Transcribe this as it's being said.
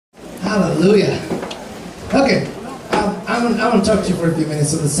Hallelujah. Okay, I'm going to talk to you for a few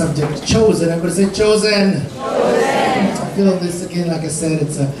minutes on the subject chosen. Everybody say chosen. Chosen. I feel this again, like I said,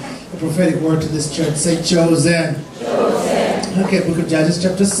 it's a prophetic word to this church. Say chosen. Chosen. Okay, Book of Judges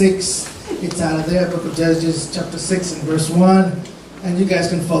chapter 6. It's out of there. Book of Judges chapter 6 and verse 1. And you guys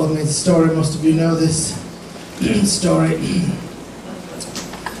can follow me in the story. Most of you know this story.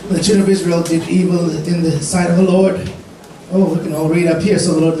 The children of Israel did evil in the sight of the Lord. Oh, we can all read up here.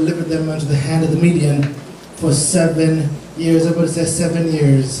 So the Lord delivered them unto the hand of the Midian for 7 years. Everybody says 7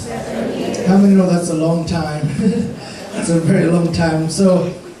 years. 7 years. How many know that's a long time? That's a very long time.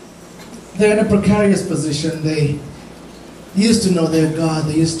 So they're in a precarious position. They used to know their God.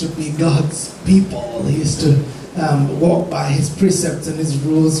 They used to be God's people. They used to walk by His precepts and His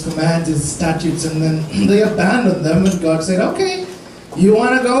rules, commands, His statutes, and then they abandoned them. And God said, "Okay, you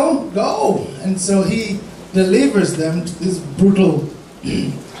want to go? Go." And so He delivers them to these brutal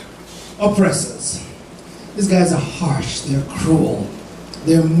oppressors. These guys are harsh, they're cruel,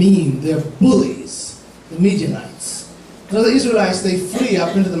 they're mean, they're bullies, the Midianites. So the Israelites, they flee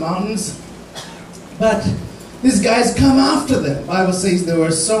up into the mountains, but these guys come after them. The Bible says there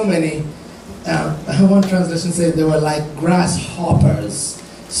were so many, one translation says they were like grasshoppers,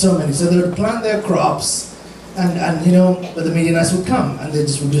 so many. So they would plant their crops, and you know, but the Midianites would come and they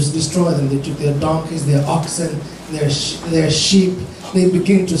would just destroy them. They took their donkeys, their oxen, their sheep. They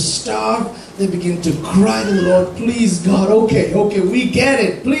begin to starve. They begin to cry to the Lord, "Please, God, okay, we get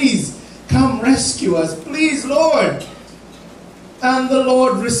it. Please, come rescue us. Please, Lord." And the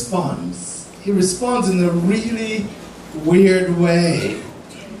Lord responds. He responds in a really weird way.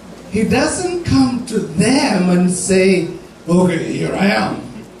 He doesn't come to them and say, "Okay, here I am."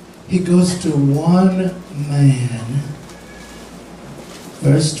 He goes to one man.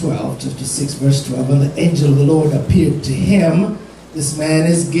 Verse 12, chapter 6, verse 12. "And the angel of the Lord appeared to him." This man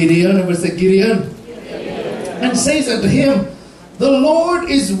is Gideon. Everybody say Gideon. "And says unto him, The Lord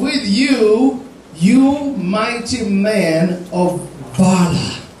is with you, you mighty man of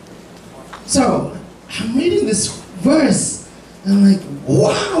valor." So, I'm reading this verse. I'm like,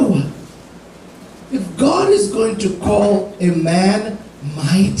 wow. If God is going to call a man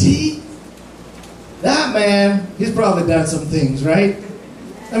mighty, that man, he's probably done some things, right?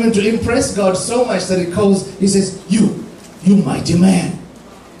 I mean, to impress God so much that he says, you mighty man.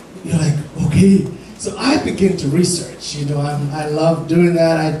 You're like, okay. So I begin to research, I love doing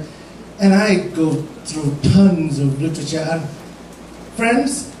that. And I go through tons of literature. And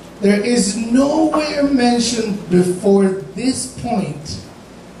friends, there is nowhere mentioned before this point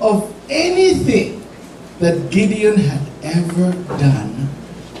of anything that Gideon had ever done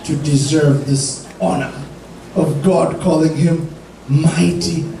to deserve this honor of God calling him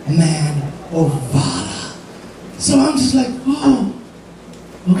mighty man of valor. So I'm just like, oh,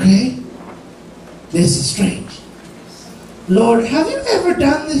 okay, this is strange. Lord, have you ever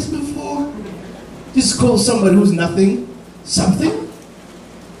done this before? Just call somebody who's nothing, something?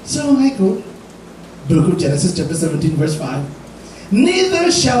 So I go, Book of Genesis chapter 17 verse 5.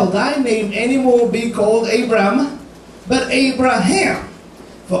 "Neither shall thy name anymore be called Abram, but Abraham,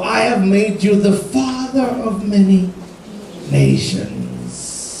 for I have made you the father of many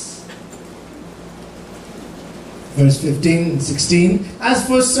nations." Verse 15 and 16. "As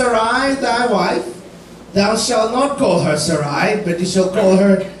for Sarai thy wife, thou shalt not call her Sarai, but you shall call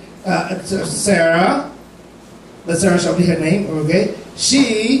her Sarah. But Sarah shall be her name." Okay.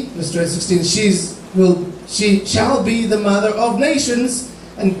 "She," verse 16, she shall be the mother of nations,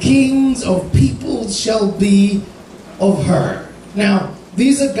 and kings of peoples shall be of her." Now,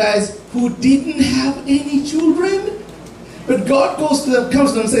 these are guys who didn't have any children, but God comes to them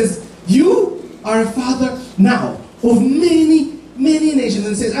and says, "You are a father now of many, many nations."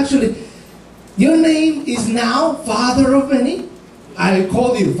 And says, actually, your name is now Father of Many. I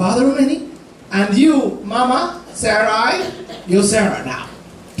call you Father of Many. And you, Mama, Sarai, you're Sarah now.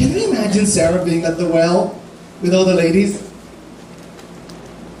 Can you imagine Sarah being at the well with all the ladies?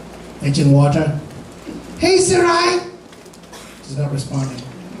 Fetching water. "Hey, Sarai." She's not responding.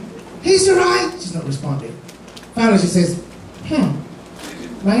 "Hey, Sarai." She's not responding. Finally, she says,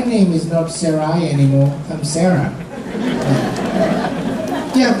 "My name is not Sarai anymore. I'm Sarah."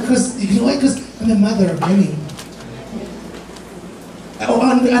 Yeah, because, you know why? Because I'm the mother of many. Oh,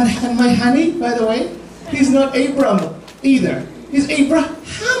 and my honey, by the way, he's not Abram either. He's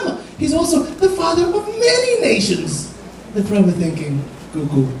Abraham. He's also the father of many nations. They're probably thinking,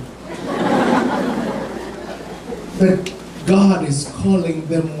 cuckoo. But God is calling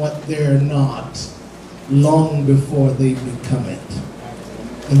them what they're not long before they become it.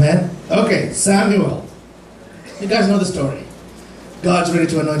 Amen? Okay, Samuel. You guys know the story. God's ready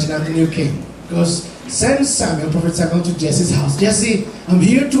to anoint him, I'm the new king. Goes, send Samuel, Prophet Samuel, to Jesse's house. Jesse, I'm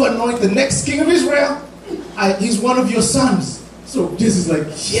here to anoint the next king of Israel. He's one of your sons. So Jesse's like,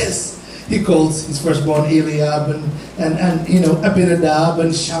 yes. He calls his firstborn Eliab and Abinadab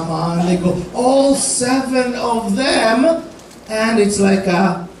and Shammah, and they go, all 7 of them, and it's like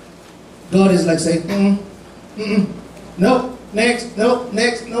God is like saying, no, next, no,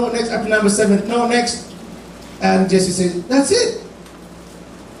 next, no, next, after number 7, no, next. And Jesse says, that's it.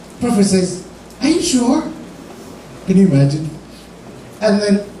 Prophet says, are you sure? Can you imagine? And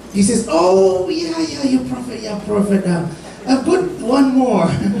then he says, oh, yeah, you're prophet, I've got one more.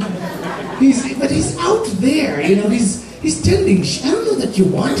 But he's out there, he's tending. I don't know that you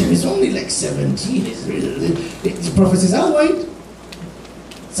want him. He's only like 17. The prophet says, I'll wait.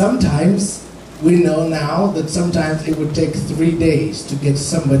 Sometimes we know now that sometimes it would take 3 days to get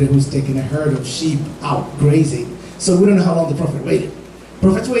somebody who's taking a herd of sheep out grazing. So we don't know how long the prophet waited.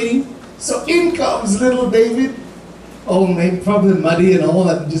 Prophet's waiting. So in comes little David. Oh, maybe probably muddy and all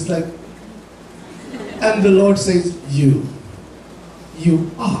that, just like. And the Lord says, you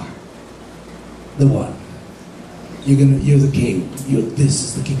are the one. You're the king. This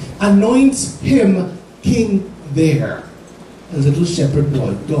is the king. Anoints him king there. A little shepherd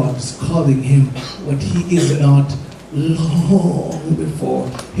boy. God is calling him what he is not long before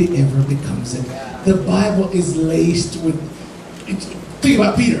he ever becomes it. The Bible is laced with. Think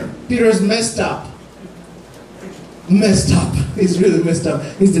about Peter. Peter is messed up. He's really messed up.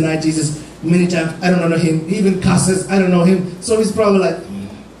 He's denied Jesus many times. I don't know him. He even cusses. I don't know him. So he's probably like,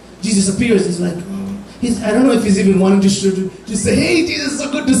 Jesus appears. He's like, I don't know if he's even wanting to say, hey, Jesus,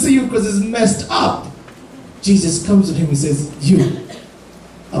 so good to see you, because he's messed up. Jesus comes to him and says, you,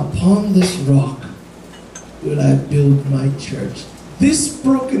 upon this rock will I build my church. This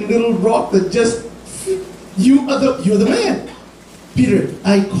broken little rock that just, you're the man. Peter,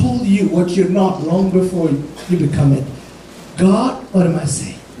 I call you what you're not long before you become it. God, what am I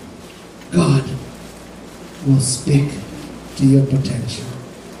saying? God will speak to your potential.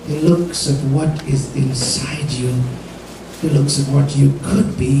 He looks at what is inside you. He looks at what you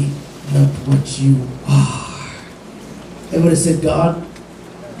could be, not what you are. Everybody said, God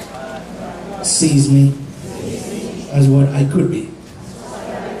sees me as what I could be.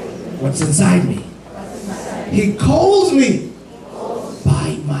 What's inside me. He calls me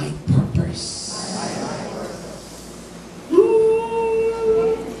by my purpose.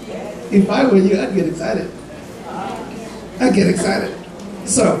 Ooh. If I were you, I'd get excited.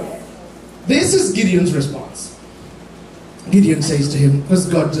 So, this is Gideon's response. Gideon says to him, because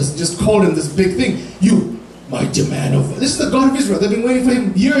God just called him this big thing, you mighty man of... This is the God of Israel. They've been waiting for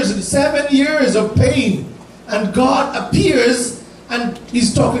him years, 7 years of pain. And God appears and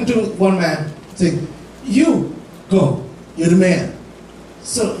he's talking to one man, saying, you go, you're the man.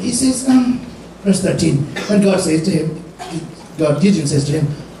 So he says, verse 13, when God says to him, Gideon says to him,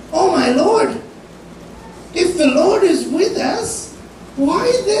 oh my Lord, if the Lord is with us,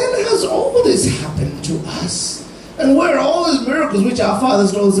 why then has all this happened to us? And where are all these miracles which our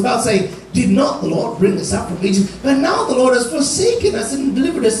fathers told us about, saying, did not the Lord bring us up from Egypt? But now the Lord has forsaken us and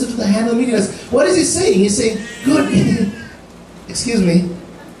delivered us into the hand of Midianites. What is he saying? He's saying, good, excuse me,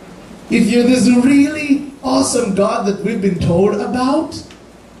 if you're this really awesome God that we've been told about,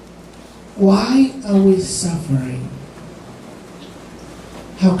 why are we suffering?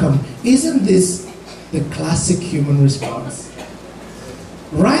 How come? Isn't this the classic human response?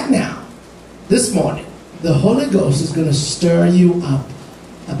 Right now, this morning, the Holy Ghost is going to stir you up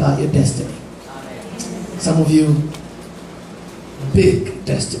about your destiny. Some of you, big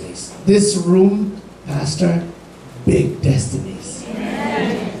destinies. This room, Pastor, big destinies.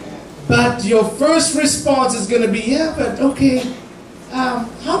 But your first response is going to be, yeah, but okay, how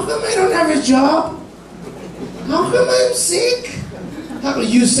come I don't have a job? How come I'm sick?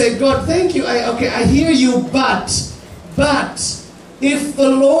 You say, God, thank you. I hear you, but if the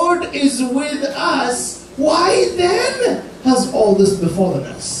Lord is with us, why then has all this befallen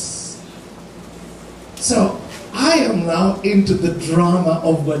us? So I am now into the drama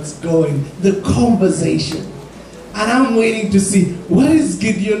of what's going, the conversation. And I'm waiting to see, what is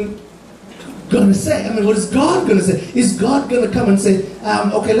Gideon going to say? I mean, what is God going to say? Is God going to come and say,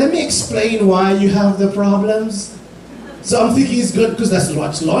 okay, let me explain why you have the problems? So I'm thinking he's good because that's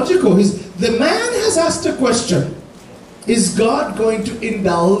what's logical. The man has asked a question. Is God going to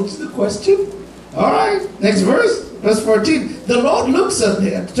indulge the question? All right, next verse, verse 14. The Lord looks at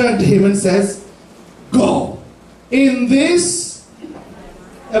him, turned to him and says, go in this,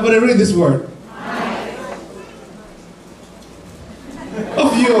 everybody read this word,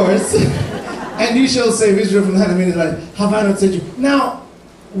 of yours, and And you shall save Israel from the hand of Midian. Have I not said you? Now,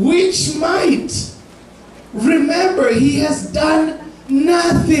 which might? Remember, he has done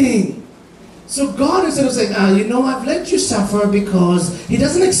nothing. So God, instead of saying, I've let you suffer, because he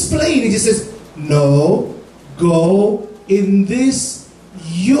doesn't explain. He just says, no, go in this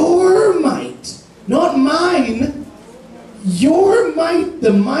your might. Not mine. Your might,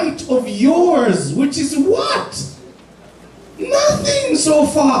 the might of yours, which is what? Nothing so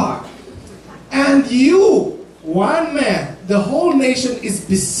far. And you, one man, the whole nation is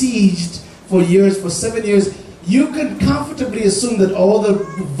besieged for years, for 7 years. You can comfortably assume that all the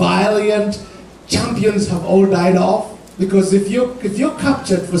valiant champions have all died off, because if you're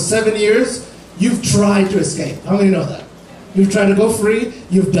captured for 7 years, you've tried to escape. How many know that? You've tried to go free,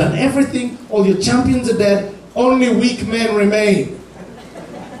 you've done everything, all your champions are dead, only weak men remain.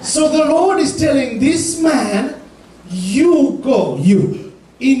 So the Lord is telling this man, you go, you,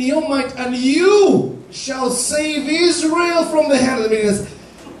 in your might, and you shall save Israel from the hand of the Midianites.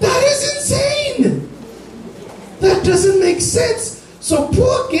 That is insane. That doesn't make sense. So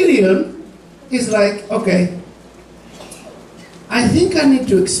poor Gideon is like, okay, I think I need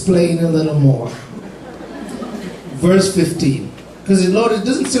to explain a little more. Verse 15. Because Lord, it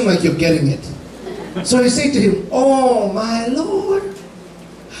doesn't seem like you're getting it. So he said to him, oh my Lord,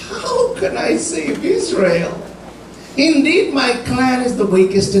 how can I save Israel? Indeed, my clan is the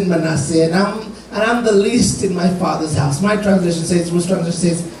weakest in Manasseh, and I'm the least in my father's house. My translation says,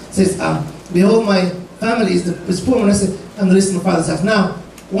 behold, my family is poor Manasseh, I'm the least in my father's house. Now,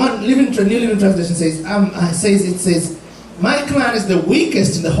 New Living Translation says, my clan is the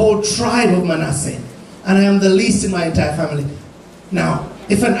weakest in the whole tribe of Manasseh, and I am the least in my entire family. Now,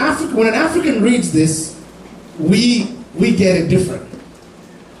 when an African reads this, we get it different.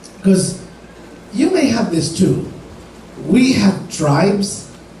 Because you may have this too. We have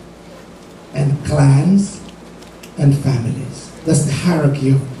tribes and clans and families. That's the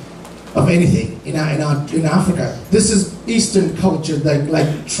hierarchy of anything in Africa. This is Eastern culture,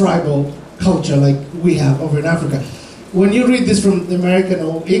 like tribal culture, like we have over in Africa. When you read this from the American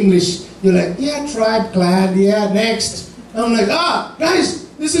or English, you're like, yeah, tribe, clan, yeah, next. And I'm like, guys,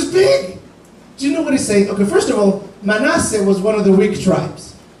 this is big. Do you know what he's saying? Okay, first of all, Manasseh was one of the weak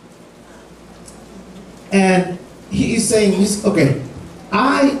tribes. And he is saying, okay,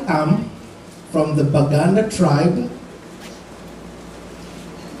 I am from the Baganda tribe.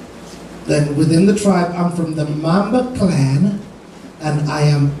 Then within the tribe, I'm from the Mamba clan, and I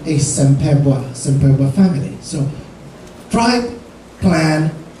am a Sempebwa family. So, tribe,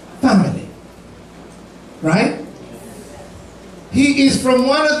 clan, family. Right? He is from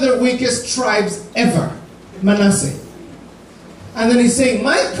one of the weakest tribes ever, Manasseh. And then he's saying,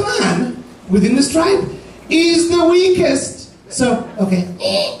 my clan within this tribe is the weakest. So, okay.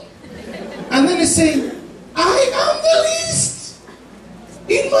 And then he's saying, I am the least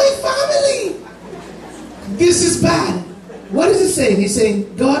in my family. This is bad. What is he saying? He's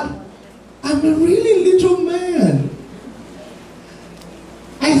saying, God, I'm a really little man.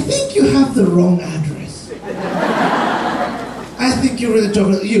 I think you have the wrong address. I think you're really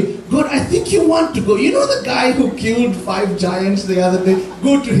talking to you. God, I think you want to go. You know the guy who killed 5 giants the other day?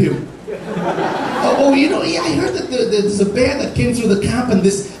 Go to him. I heard that there's a bear that came through the camp and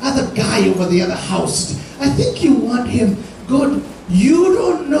this other guy over the other house. I think you want him. God, you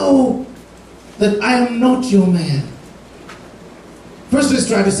don't know that I am not your man. First he's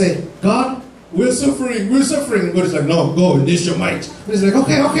trying to say, God, we're suffering. And God is like, no, go, this your might. But he's like,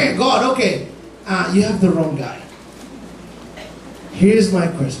 okay, God, okay. You have the wrong guy. Here's my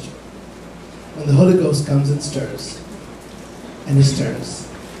question. When the Holy Ghost comes and stirs,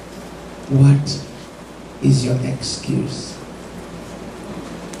 what is your excuse?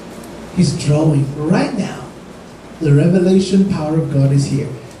 He's drawing right now. The revelation power of God is here,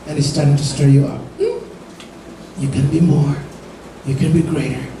 and it's starting to stir you up. You can be more. You can be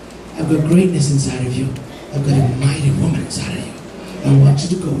greater. I've got greatness inside of you. I've got a mighty woman inside of you. I want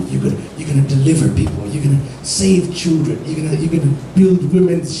you to go. You're gonna deliver people. You're gonna save children. You're gonna build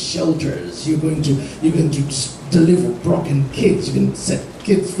women's shelters. You're going to deliver broken kids. You're gonna set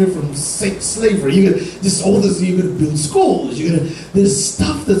kids free from slavery. You're gonna just all this. You're gonna build schools. There's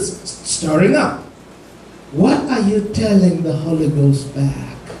stuff that's stirring up. What are you telling the Holy Ghost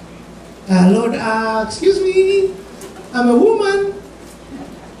back? Lord, excuse me. I'm a woman.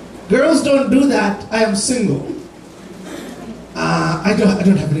 Girls don't do that. I am single. I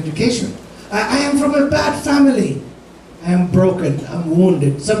don't have an education. I am from a bad family. I am broken. I'm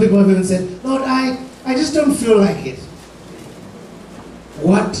wounded. Some people have even said, Lord, I just don't feel like it.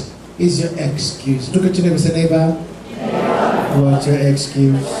 What is your excuse? Look at your neighbor and say, neighbor, what's your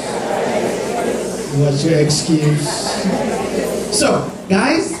excuse? What's your excuse? So,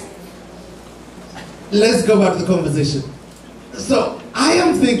 guys, let's go back to the conversation. So, I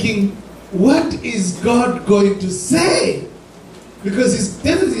am thinking, what is God going to say? Because he's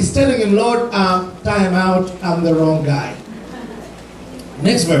definitely telling him, Lord, time out, I'm the wrong guy.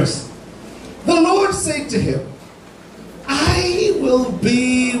 Next verse. The Lord said to him, I will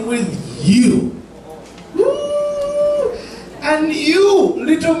be with you. Woo! And you,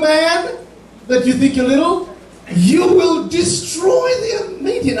 little man, that you think you're little, you will destroy the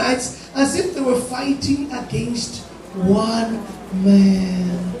Midianites as if they were fighting against one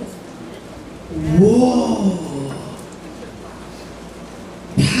man. Whoa.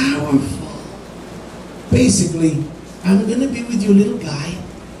 Powerful. Basically, I'm going to be with you, little guy,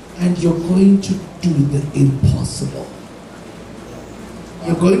 and you're going to do the impossible.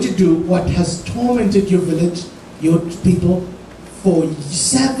 You're going to do what has tormented your village, your people, for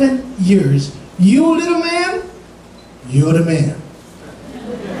 7 years. You, little man, you're the man.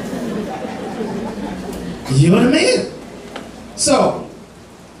 You're the man. So,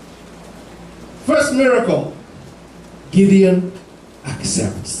 first miracle, Gideon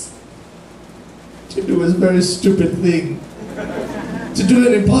accepts to do his very stupid thing, to do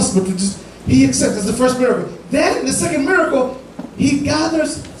an impossible, he accepts as the first miracle. Then the second miracle, he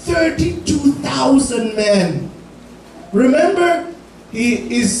gathers 32,000 men. Remember,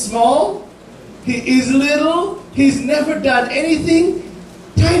 he is small, he is little, he's never done anything,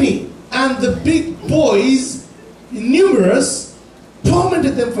 tiny. And the big boys, numerous,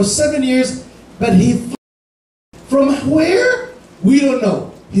 tormented them for 7 years, but he, from where? We don't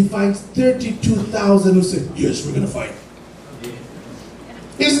know. He finds 32,000 who say, yes, we're going to fight.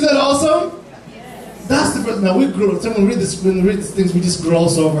 Isn't that awesome? Yes. That's the first. Now we grow. Someone read this. When we read these things, we just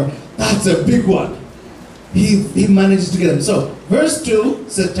gloss over. That's a big one. He manages to get them. So verse 2,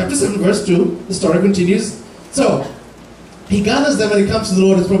 so chapter 7, verse 2, the story continues. So he gathers them and he comes to the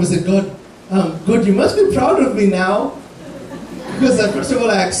Lord and probably said, God, you must be proud of me now, because first of all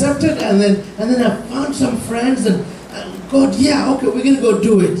I accepted, and then I found some friends, and God, yeah, okay, we're gonna go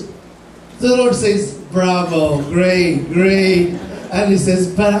do it. So the Lord says, bravo, great, great. And he says,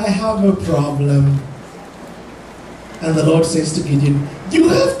 but I have a problem. And the Lord says to Gideon, you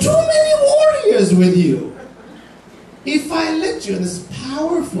have too many warriors with you. If I let you, and this is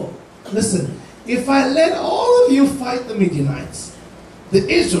powerful, listen, if I let all of you fight the Midianites, the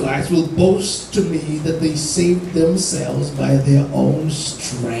Israelites will boast to me that they saved themselves by their own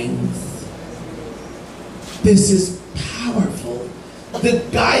strength. This is powerful. The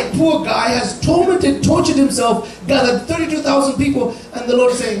guy, poor guy, has tormented, tortured himself, gathered 32,000 people, and the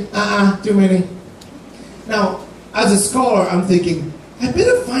Lord is saying, too many. Now, as a scholar, I'm thinking, I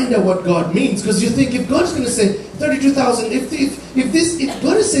better find out what God means, because you think if God's going to say 32,000, if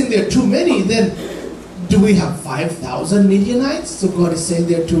God is saying there are too many, then do we have 5,000 Midianites? So God is saying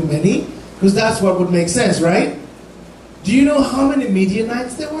there are too many? Because that's what would make sense, right? Do you know how many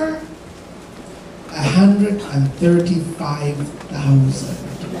Midianites there were? 135,000.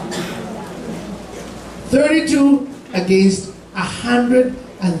 32 against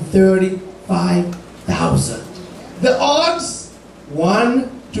 135,000. The odds, 1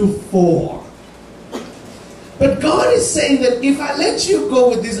 to 4. But God is saying that if I let you go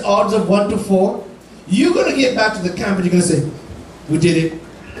with these odds of 1 to 4, you're going to get back to the camp and you're going to say, we did it.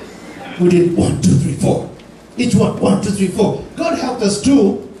 We did 1, 2, 3, 4. Each one, 1, 2, 3, 4. God helped us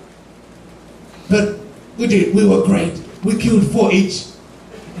too. But we did. We were great. We killed 4 each.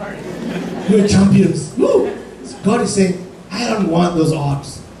 We're champions. Woo! So God is saying, I don't want those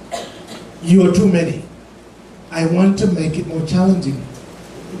odds. You are too many. I want to make it more challenging.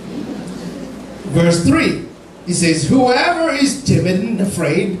 Verse 3, he says, whoever is timid and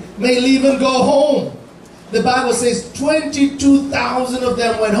afraid may leave and go home. The Bible says 22,000 of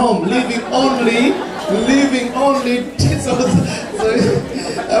them went home, leaving only 10,000. So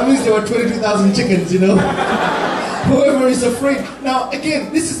that means there were 22,000 chickens, you know. Whoever is afraid. Now,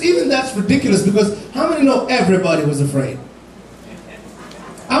 again, that's ridiculous, because how many know everybody was afraid?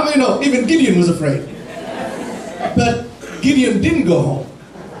 How many know even Gideon was afraid? But Gideon didn't go home.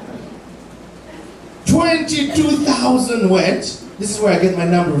 22,000 went. This is where I get my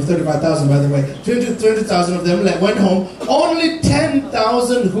number of 35,000, by the way. 20,000 of them went home. Only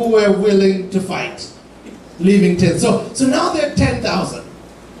 10,000 who were willing to fight, leaving 10. So now there are 10,000.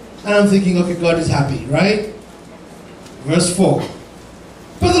 And I'm thinking, okay, God is happy, right? Verse 4.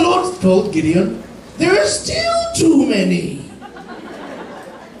 But the Lord told Gideon, there are still too many.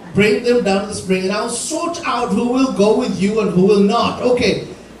 Bring them down to the spring, and I'll sort out who will go with you and who will not. Okay,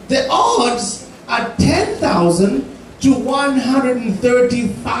 the odds are 10,000 to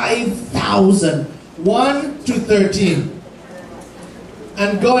 135,000. 1 to 13.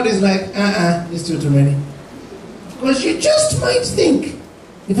 And God is like, it's still too many. Because you just might think,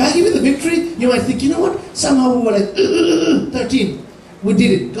 if I give you the victory, you might think, you know what? Somehow we were like, 13. We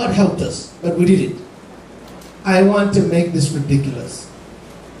did it. God helped us, but we did it. I want to make this ridiculous.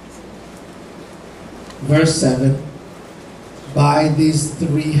 Verse 7. By these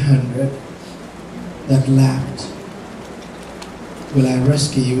 300 that lapped, will I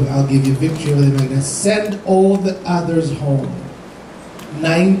rescue you? I'll give you victory over them. Send all the others home.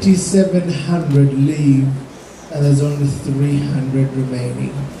 9,700 leave, and there's only 300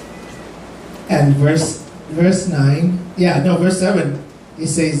 remaining. And verse 9, verse 7, he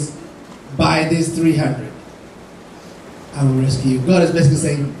says, by these 300, I will rescue you. God is basically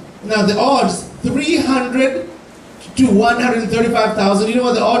saying, now the odds, 300 to 135,000, you know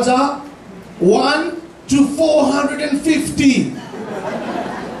what the odds are? 1 to 450.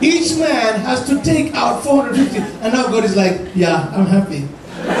 Each man has to take out 450. And now God is like, yeah, I'm happy.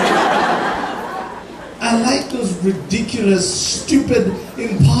 I like those ridiculous, stupid,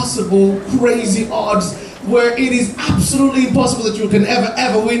 impossible, crazy odds where it is absolutely impossible that you can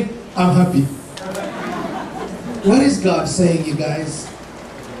ever win. I'm happy. What is God saying, you guys?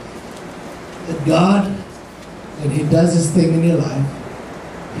 That God, when He does His thing in your life,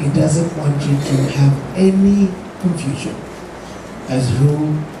 He doesn't want you to have any confusion as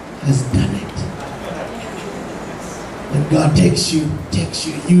who has done it. When God takes you,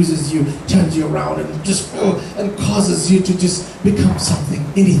 uses you, turns you around and causes you to just become something,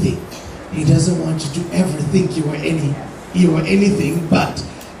 anything. He doesn't want you to ever think you were anything, but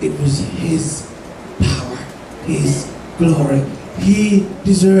it was His power, His glory. He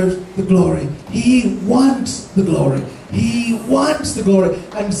deserves the glory. He wants the glory. He wants the glory.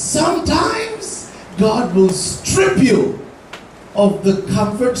 And sometimes God will strip you of the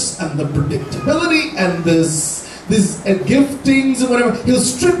comforts and the predictability and these giftings and whatever. He'll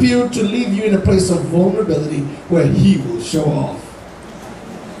strip you to leave you in a place of vulnerability where He will show off.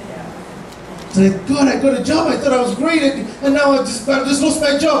 It's like, God, I got a job. I thought I was great, and now I just lost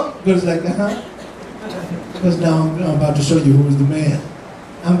my job. God is like, Because now I'm about to show you who is the man.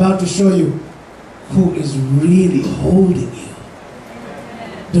 I'm about to show you who is really holding you.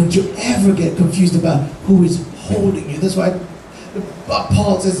 Don't you ever get confused about who is holding you. That's why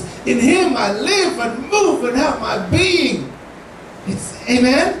Paul says, in Him I live and move and have my being. It's,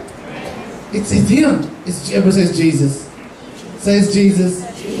 amen? It's in Him. Everybody says Jesus. Says Jesus.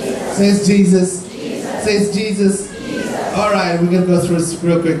 Says Jesus. Says Jesus. All right, we're going to go through this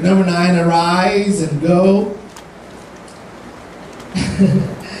real quick. Number 9, arise and go.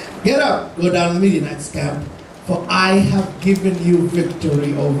 Get up, go down to the Midianites' camp, for I have given you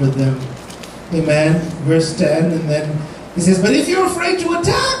victory over them. Amen. Verse 10, and then he says, but if you're afraid to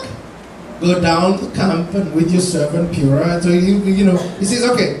attack, go down to the camp and with your servant Purah. And so he says,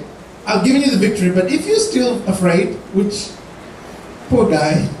 okay, I've given you the victory, but if you're still afraid, which, poor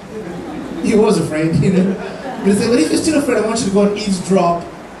guy, he was afraid, But he said, but if you're still afraid, I want you to go and eavesdrop.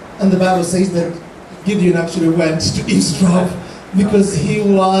 And the Bible says that Gideon actually went to eavesdrop because he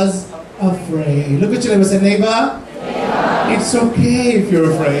was afraid. Look at your neighbor and say, neighbor, it's okay if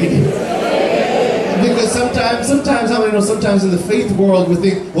you're afraid. Because sometimes, how many know, sometimes in the faith world we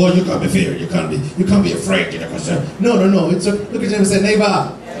think, oh, you can't be feared, you can't be afraid. No. It's okay. Look at your neighbor and say,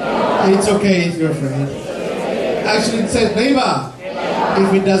 neighbor, it's okay if you're afraid. Actually, it says, neighbor,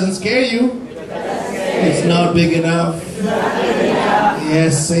 if it doesn't scare you, it's not big enough.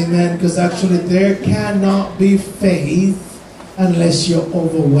 Yes, amen. Because actually there cannot be faith unless you're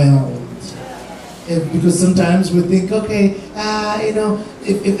overwhelmed. Because sometimes we think, okay,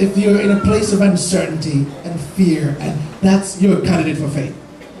 if you're in a place of uncertainty and fear, and that's your candidate for faith.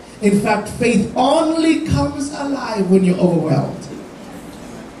 In fact, faith only comes alive when you're overwhelmed.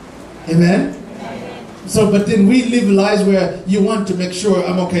 Amen? So, but then we live lives where you want to make sure,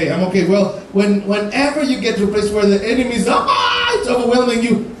 I'm okay. Well, whenever you get to a place where the enemy is, it's overwhelming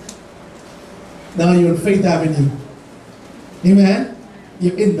you, now you're in Faith Avenue. Amen?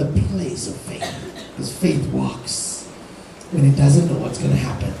 You're in the place of faith. Because faith walks when it doesn't know what's going to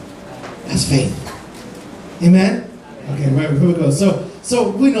happen. That's faith. Amen? Okay, here we go. So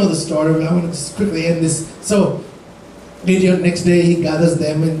we know the story. I want to just quickly end this. So Gideon, next day, he gathers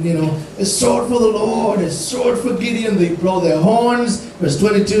them and, a sword for the Lord, a sword for Gideon. They blow their horns. Verse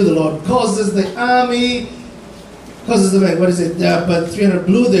 22, the Lord causes the army, but 300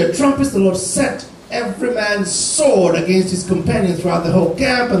 blew their trumpets. The Lord set every man's sword against his companion throughout the whole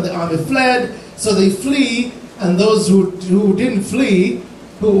camp, and the army fled. So they flee, and those who didn't flee,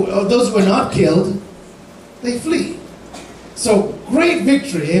 those who were not killed, they flee. So, great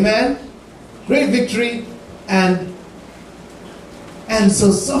victory, amen? great victory, and so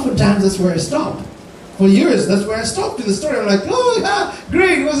oftentimes that's where I stop. For years, that's where I stopped in the story. I'm like, oh yeah,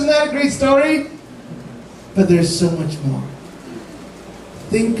 great, wasn't that a great story? But there's so much more.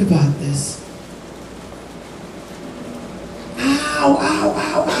 Think about this. Ow, ow,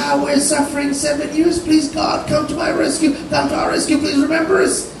 ow, ow, we're suffering 7 years. Please, God, come to my rescue. Come to our rescue. Please remember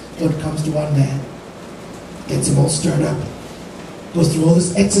us. God comes to one man. Gets him all stirred up. Goes through all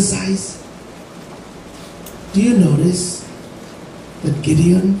this exercise. Do you notice that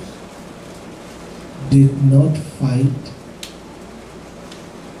Gideon did not fight?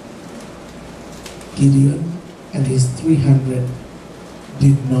 Gideon and his 300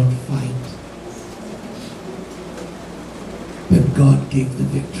 did not fight. But God gave the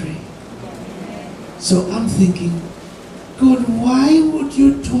victory. So I'm thinking, God, why would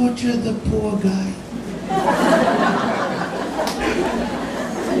you torture the poor guy?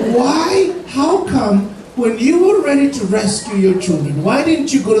 Why? How come when you were ready to rescue your children, why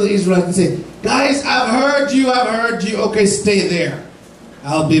didn't you go to the Israelites and say, guys, I've heard you, okay, stay there.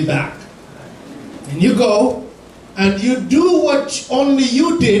 I'll be back. And you go, and you do what only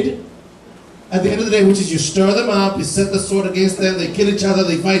you did at the end of the day, which is you stir them up, you set the sword against them, they kill each other,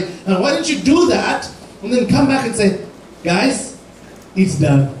 they fight. And why didn't you do that and then come back and say, guys, it's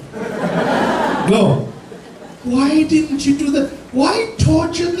done. Go. Why didn't you do that? Why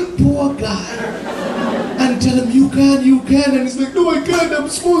torture the poor guy and tell him, you can, and he's like, no, I can't, I'm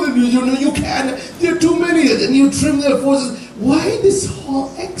smaller than you, you can, there are too many, and you trim their forces. Why this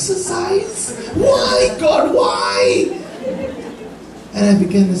whole exercise? Why, God, why? And I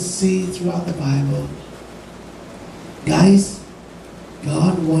began to see throughout the Bible, guys,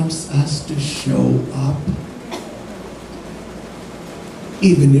 God wants us to show up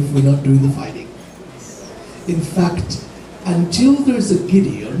even if we're not doing the fighting. In fact, until there's a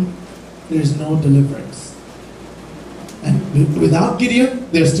Gideon, there's no deliverance. And without Gideon,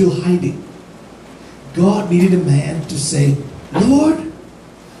 they're still hiding. God needed a man to say, Lord,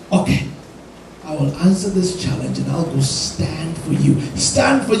 okay, I will answer this challenge and I'll go stand for you.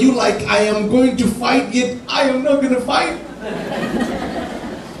 Stand for you like I am going to fight, yet I am not going to fight.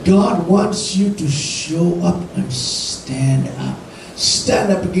 God wants you to show up and stand up.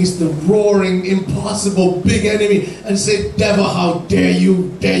 Stand up against the roaring, impossible, big enemy and say, devil, how dare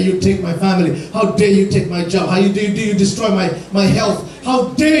you take my family? How dare you take my job? How dare you destroy my health?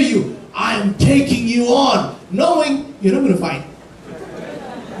 How dare you? I am taking you on, knowing you're not going to fight.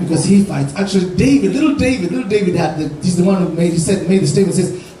 Because he fights. Actually, little David he's the one who made the statement,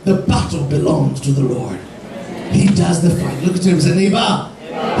 says, the battle belongs to the Lord. He does the fight. Look at him and say, neighbor,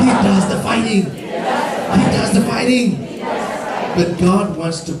 he does the fighting. He does the fighting. But God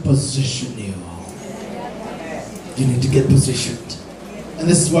wants to position you. You need to get positioned. And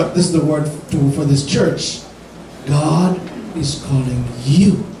this is the word for this church. God is calling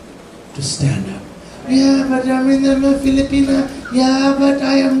you to stand up. Yeah, but I'm in the Filipina. Yeah, but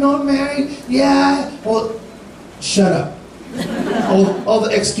I am not married. Yeah. Well, shut up. all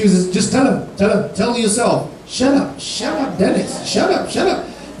the excuses. Just tell yourself. Shut up, Dennis. Shut up.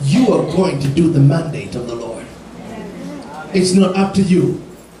 You are going to do the mandate of the Lord. It's not up to you.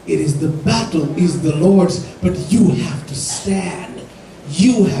 It is the battle is the Lord's, but you have to stand.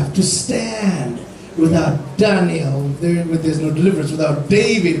 You have to stand. Without Daniel, there's no deliverance. Without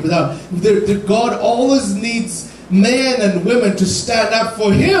David, God always needs men and women to stand up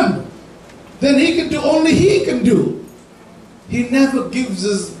for Him. Then He can do only He can do. He never gives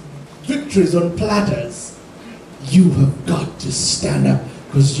us victories on platters. You have got to stand up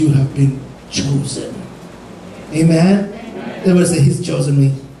because you have been chosen. Amen. Everybody say, He's chosen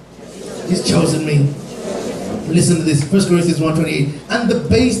me. He's chosen me. Listen to this, 1 Corinthians 1:28. And the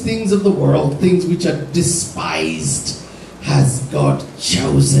base things of the world, things which are despised, has God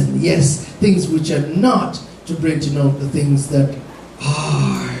chosen. Yes, things which are not, to bring to note the things that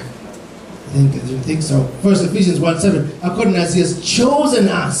are. I think so. First Ephesians 1:7. According as He has chosen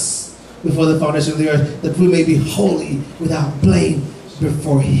us before the foundation of the earth, that we may be holy, without blame,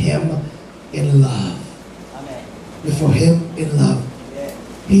 before Him in love. Amen. Before Him in love.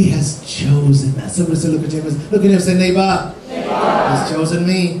 He has chosen us. Somebody say, look at him and say, neighbor, He's chosen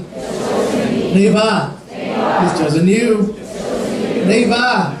me. Neighbor, He's chosen you.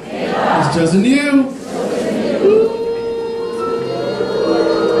 Neighbor, He's chosen you.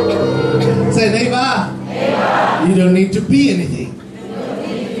 Say, neighbor, you don't need to be anything.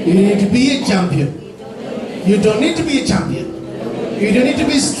 You need to be a champion. You don't need to be a champion. You don't need to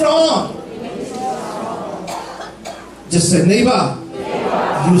be strong. Just say, neighbor,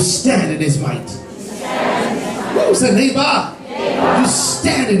 you stand in His might. Who said, neighbor, you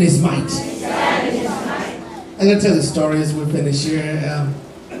stand in His might. I'm going to tell you a story as we finish here.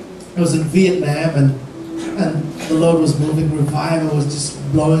 I was in Vietnam, and the Lord was moving. Revival was just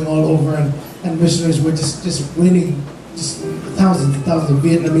blowing all over, and missionaries were just winning just thousands and thousands of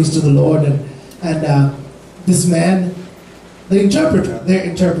Vietnamese to the Lord. And this man, their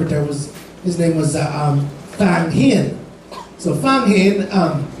interpreter his name was Phang Hien. So Phang Hien,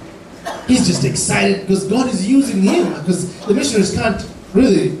 he's just excited because God is using him, because the missionaries can't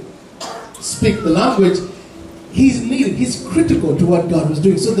really speak the language. He's needed. He's critical to what God was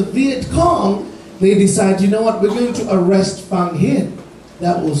doing. So the Viet Cong, they decide, you know what, we're going to arrest Phang Hien.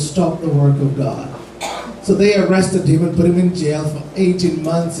 That will stop the work of God. So they arrested him and put him in jail for 18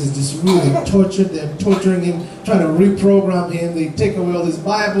 months. It's just really tortured. They're torturing him, trying to reprogram him. They take away all his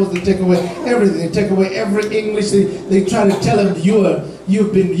Bibles. They take away everything. They take away every English. They try to tell him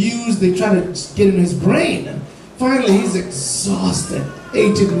you've been used. They try to get in his brain. And finally, he's exhausted.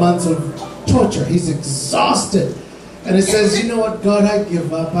 18 months of torture. He's exhausted. And he says, you know what, God, I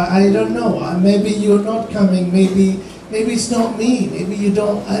give up. I don't know. Maybe you're not coming. Maybe it's not me. Maybe you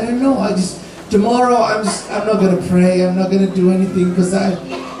don't. I don't know. Tomorrow I'm not going to pray. I'm not going to do anything because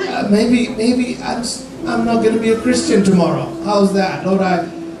maybe I'm not going to be a Christian tomorrow. How's that, Lord?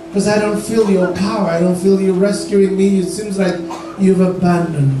 Because I don't feel your power. I don't feel you rescuing me. It seems like you've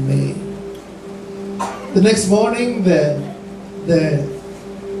abandoned me. The next morning,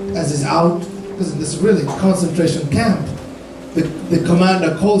 as he's out, because this really concentration camp, the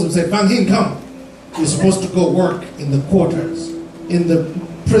commander calls him and says, Phang Hien, come. You're supposed to go work in the quarters, in the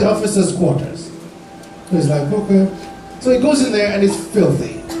officers' quarters. So he's like, okay. So he goes in there and it's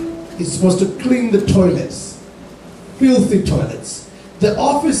filthy. He's supposed to clean the toilets. Filthy toilets. The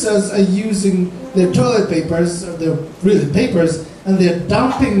officers are using their toilet papers, or they're really papers, and they're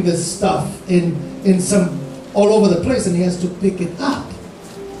dumping this stuff in some all over the place, and he has to pick it up.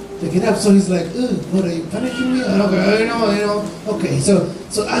 So he's like, what are you punishing me? Okay, I know. Okay, so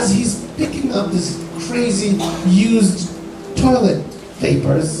as he's picking up this crazy used toilet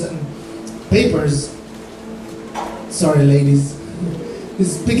papers, sorry ladies,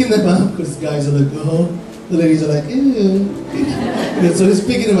 he's picking them up because guys are like, oh, the ladies are like, ew. So he's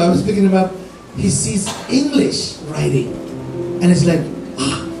picking them up, he sees English writing, and it's like,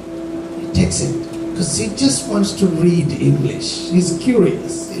 he takes it, because he just wants to read English. He's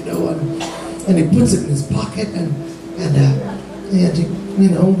curious, and he puts it in his pocket, and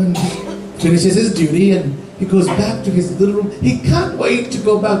when he finishes his duty, and he goes back to his little room. He can't wait to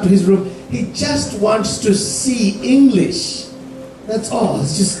go back to his room. He just wants to see English. That's all.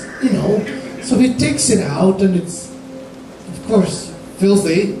 It's just, So he takes it out, and it's, of course,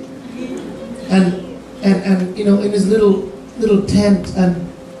 filthy. And in his little tent,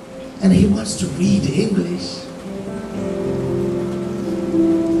 and he wants to read English.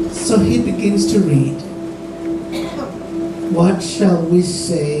 So he begins to read. What shall we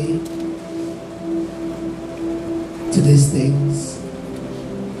say to these things?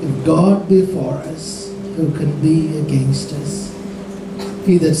 If God be for us, who can be against us?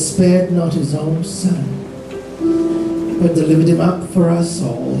 He that spared not his own Son, but delivered him up for us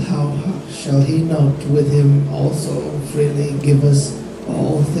all, how shall he not with him also freely give us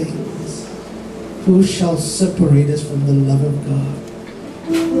all things? Who shall separate us from the love of God?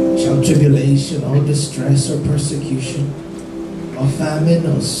 Shall tribulation, or distress, or persecution, or famine,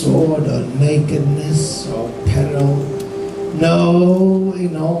 or sword, or nakedness, or peril? No,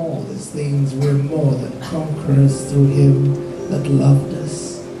 in all these things we're more than conquerors through him that loved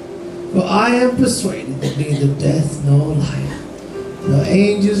us. For I am persuaded that neither death nor life, no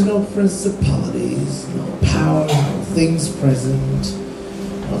angels, no principalities, no power, no things present,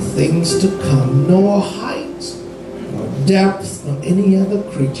 no things to come, nor height, nor depth, nor any other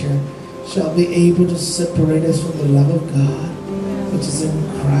creature shall be able to separate us from the love of God, which is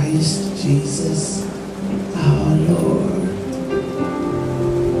in Christ Jesus our Lord.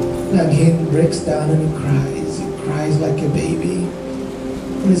 And he breaks down and he cries. He cries like a baby.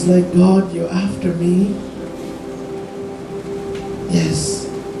 And he's like, God, you're after me. Yes,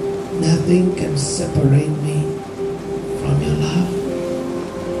 nothing can separate me from your love.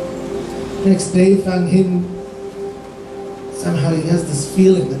 Next day, Phang Hien, somehow he has this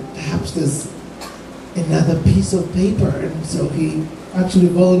feeling that perhaps there's another piece of paper, and so he actually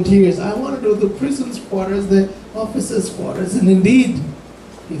volunteers. I want to go to the prison's quarters, the officers' quarters, and indeed,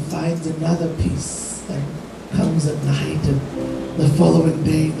 he finds another piece that comes at night, and the following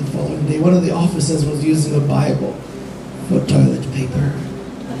day, one of the officers was using a Bible for toilet paper.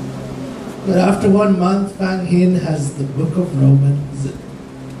 But after 1 month, Phang Hien has the book of Romans.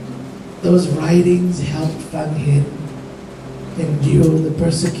 Those writings helped Phang Hien endure the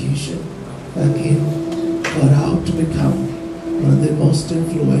persecution. Phang Hien got out to become one of the most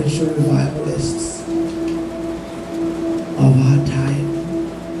influential revivalists of our time.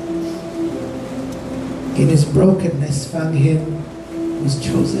 In his brokenness, Fang Him was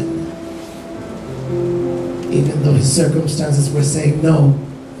chosen. Even though his circumstances were saying no,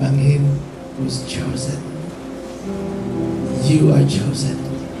 Fang Him was chosen. You are chosen.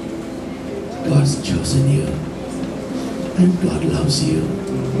 God's chosen you. And God loves you.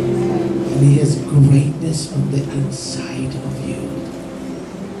 And He has greatness on the inside of you.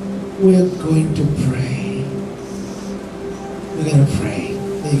 We're going to pray. We're going to pray.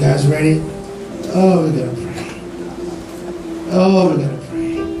 Are you guys ready? Oh, we're going to pray. Oh, we're going to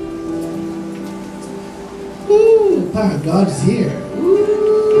pray. Ooh, the power of God is here. Ooh.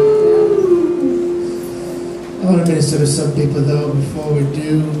 I want to minister to some people though before we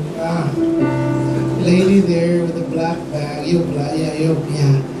do. Lady there with the black bag. You're black.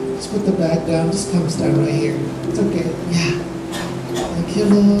 Yeah. Just put the bag down. Just come stand right here. It's okay. Yeah. Thank you,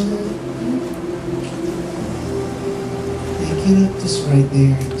 Lord. Thank you, Lord. Just right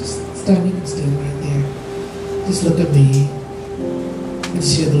there. Just standing still right there. Just look at me and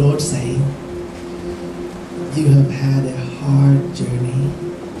just hear the Lord saying, you have had a hard journey.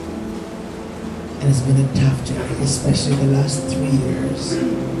 And it's been a tough journey, especially the last 3 years.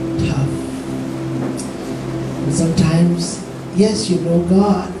 Tough. And sometimes, yes, you know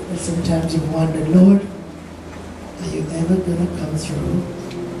God, but sometimes you wonder, Lord, are you ever going to come through?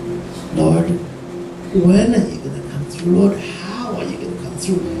 Lord, when are you going to come through? Lord, how are you going to come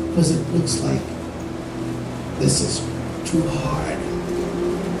through? Because it looks like this is too hard.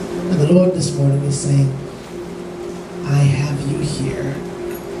 And the Lord this morning is saying, I have you here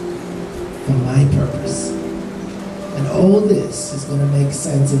for my purpose. And all this is going to make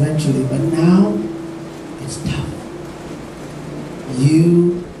sense eventually, but now it's tough.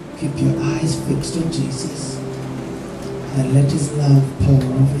 You keep your eyes fixed on Jesus and let His love pour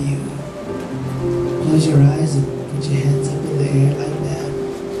over you. Close your eyes and put your hands up in the air like that.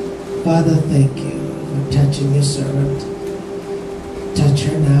 Father, thank you for touching your servant. Touch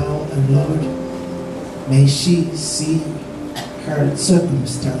her now, and Lord, may she see her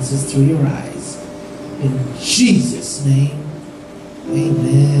circumstances through your eyes. In Jesus' name,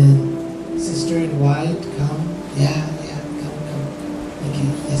 amen. Sister in white, come. Yeah, come. Thank you.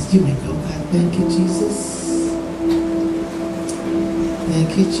 Yes, you may go back. Thank you, Jesus.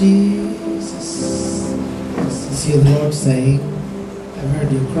 Thank you, Jesus. I see the Lord saying, I've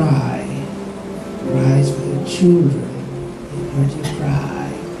heard you cry. Cries for your children. I've heard you cry.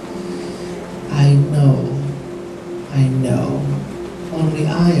 I know. Only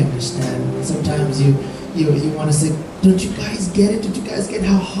I understand. Sometimes you want to say, don't you guys get it? Don't you guys get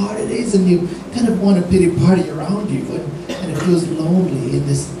how hard it is? And you kind of want a pity party around you. And it feels lonely in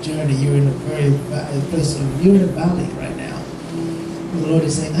this journey. You're in a very place, you're in a valley right now. And the Lord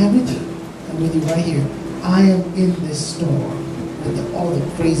is saying, I'm with you. I'm with you right here. I am in this storm with all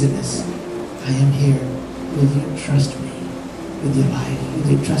the craziness. I am here. Will you trust me with your life?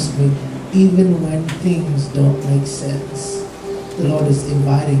 Will you trust me even when things don't make sense? The Lord is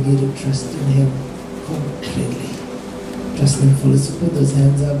inviting you to trust in Him completely. Trust Him fully. So put those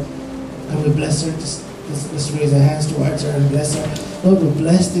hands up. And we bless her. Let's raise our hands towards her and bless her. Lord, we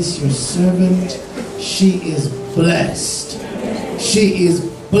bless this, your servant. She is blessed. She is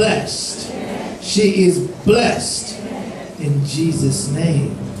blessed. She is blessed. In Jesus'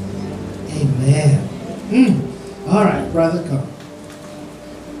 name. Amen. All right, brother, come.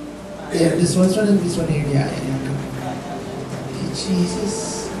 Yeah, this one here. Yeah, come.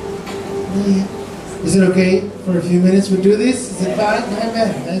 Jesus. Is it okay for a few minutes we do this? Is it fine?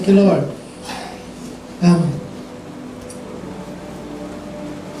 Amen. Thank you, Lord.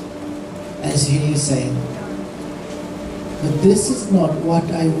 As you saying, but this is not what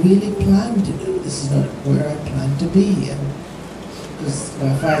I really plan to do. This is not where I plan to be. And because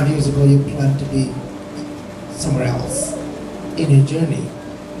about 5 years ago you planned to be somewhere else in your journey.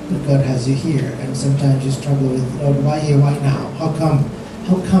 But God has you here, and sometimes you struggle with, Lord, why here, why now? How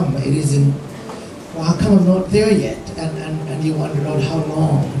come it isn't, well, how come I'm not there yet? And you wonder, Lord, how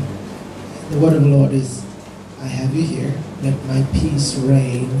long? The word of the Lord is, I have you here, let my peace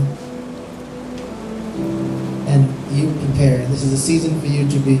reign. And you prepare. This is a season for you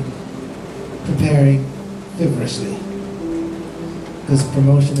to be preparing feverishly. Because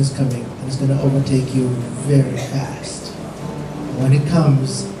promotion is coming, and it's going to overtake you very fast. When it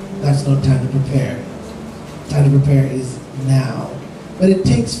comes, that's not time to prepare. Time to prepare is now. But it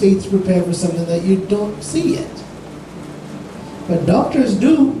takes faith to prepare for something that you don't see yet. But doctors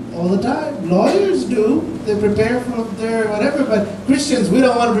do all the time. Lawyers do. They prepare for their whatever. But Christians, we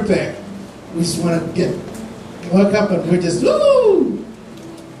don't want to prepare. We just want to get woke up and we're just, woo!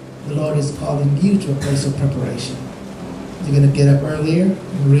 The Lord is calling you to a place of preparation. You're going to get up earlier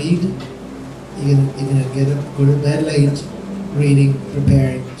and read. You're going to get up, go to bed late, reading,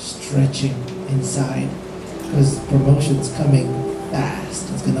 preparing, stretching inside. Because promotion's coming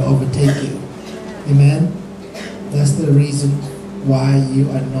fast. It's going to overtake you. Amen? That's the reason why you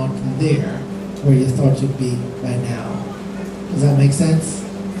are not there where you thought you'd be by now. Does that make sense?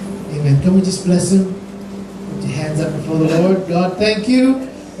 Amen. Can we just bless him? Put your hands up before the Lord. God, thank you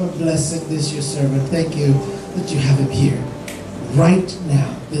for blessing this your servant. Thank you that you have him here. Right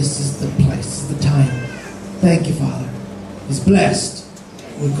now. This is the place. This is the time. Thank you, Father. He's blessed.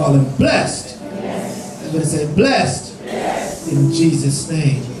 We call him blessed. Yes. I'm going to say blessed. Yes. In Jesus'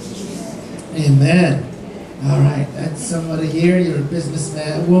 name. Amen. All right. That's somebody here. You're a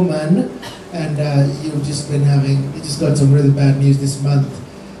businessman, woman, and you've just been having, you just got some really bad news this month.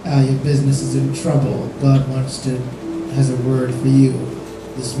 Your business is in trouble. God has a word for you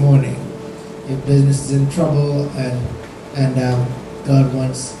this morning. Your business is in trouble, and God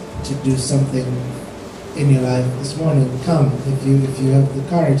wants to do something in your life this morning. Come, if you have the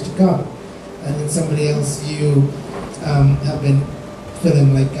courage to come. And then somebody else, you have been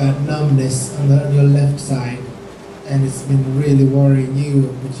feeling like numbness on your left side, and it's been really worrying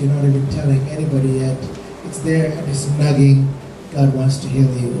you, but you're not even telling anybody yet. It's there and it's nagging. God wants to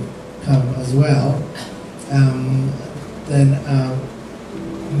heal you. Come as well. Then,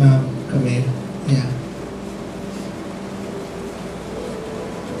 Mom, come here. Yeah.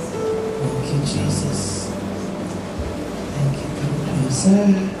 Thank you, Jesus. Thank you. Come closer.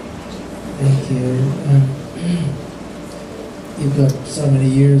 Thank you. You've got so many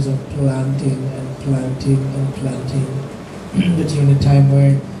years of planting and planting and planting, but you're in a time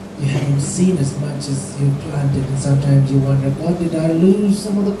where you haven't seen as much as you've planted, and sometimes you wonder, God, did I lose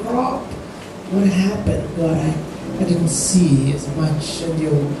some of the crop? What happened? God, I didn't see as much, and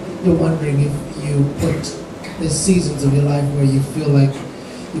you're wondering if you put the seasons of your life where you feel like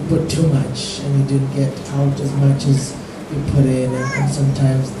you put too much and you didn't get out as much as you put in, and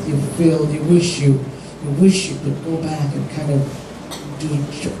sometimes you wish you could go back and kind of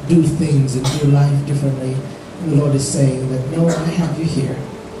do things and do life differently. And the Lord is saying that, no, I have you here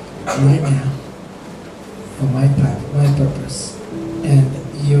right now for my purpose, and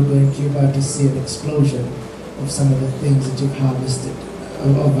you're about to see an explosion of some of the things that you've harvested,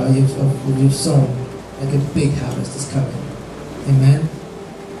 of you've sown. Like a big harvest is coming. Amen.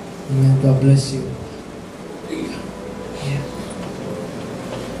 Amen. God bless you. Yeah.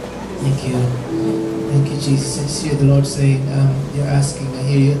 Thank you. Thank you, Jesus. I hear the Lord saying, you're asking, I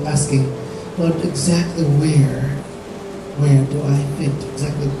hear you asking, Lord, exactly where do I fit?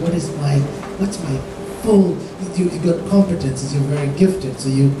 Exactly what's my full, you've got competences, you're very gifted, so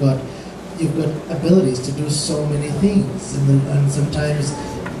you've got abilities to do so many things, and sometimes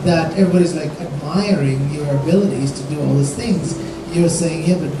that everybody's like admiring your abilities to do all these things. You're saying,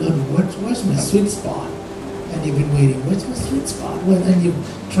 yeah, but God, where's my sweet spot? And you've been waiting, where's my sweet spot? And you're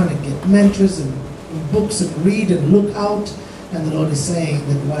trying to get mentors and books and read and look out, and the Lord is saying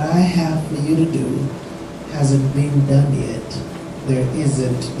that what I have for you to do hasn't been done yet. There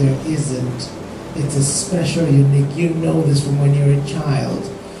isn't. It's a special, unique, you know this from when you're a child.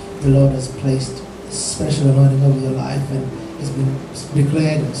 The Lord has placed a special anointing over your life, and it's been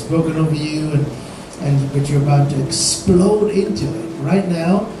declared and spoken over you, but you're about to explode into it. Right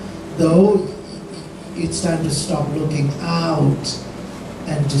now, though, it's time to stop looking out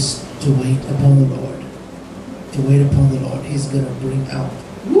and just to wait upon the Lord. To wait upon the Lord. He's going to bring out.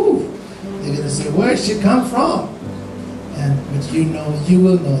 Woo! They're going to say, where did she come from? But you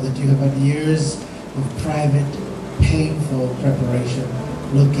will know that you have had years of private, painful preparation,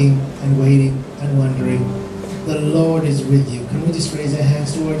 looking and waiting and wondering. The Lord is with you. Can we just raise our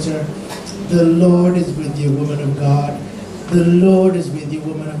hands towards her? The Lord is with you, woman of God. The Lord is with you,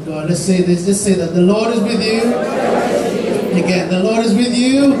 woman of God. Let's say this. Let's say that. The Lord is with you. Again, the Lord is with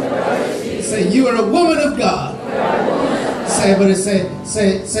you. Say, you are a woman of God. Say, but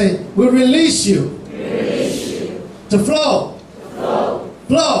say, we release you. To flow.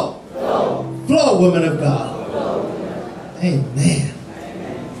 Flow, woman of God. Amen.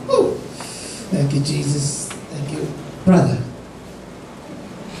 Woo. Thank you, Jesus. Thank you, brother.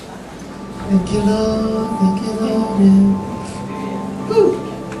 Thank you, Lord. Thank you, Lord. Woo.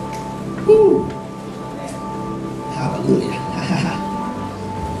 Woo. Hallelujah.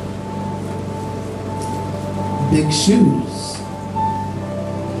 Big shoes.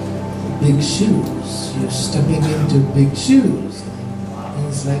 Big shoes. You're stepping into big shoes. And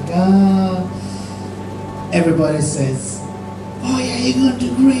it's like, everybody says, oh yeah, you're going to do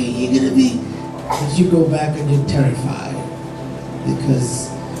great. You're going to be But you go back and you're terrified because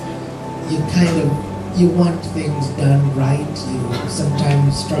you want things done right. You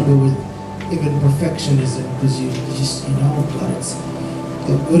sometimes struggle with even perfectionism because you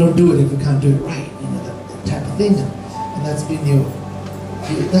God, we don't do it if we can't do it right. That type of thing. And that's been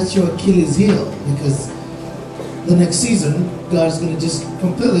that's your Achilles heel, because the next season God's going to just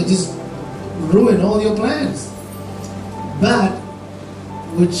completely just ruin all your plans. But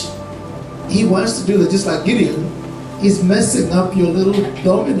which He wants to do it, just like Gideon. He's messing up your little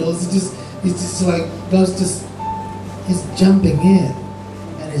dominoes. It's just like He's jumping in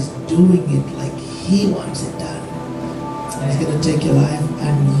and He's doing it like He wants it done. And He's going to take your life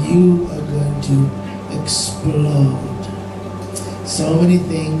and you are going to explode. So many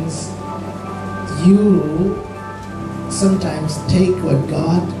things. You sometimes take what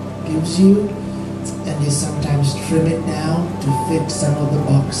God gives you and you sometimes trim it down to fit some of the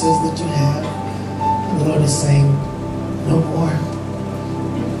boxes that you have. And the Lord is saying, no more.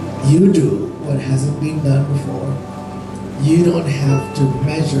 You do what hasn't been done before. You don't have to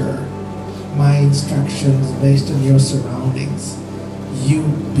measure my instructions based on your surroundings. You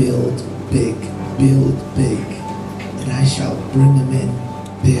build big, and I shall bring them in.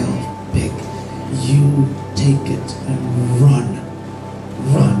 Build big. You take it and run.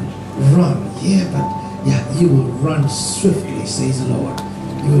 Yeah, you will run swiftly, says the Lord.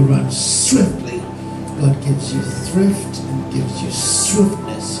 You will run swiftly. God gives you thrift and gives you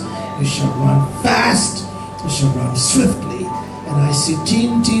swiftness. You shall run fast. You shall run swiftly. And I see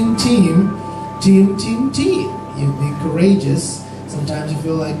team. You be courageous. Sometimes you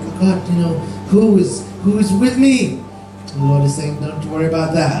feel like, oh God, who is with me? And the Lord is saying, don't worry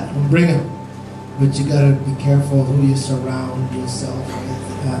about that. I'm bring him. But you gotta be careful who you surround yourself with.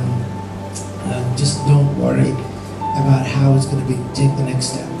 Just don't worry about how it's going to be. Take the next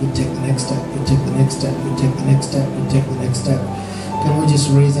step. You take the next step. You take the next step. You take the next step. You take the next step. Can we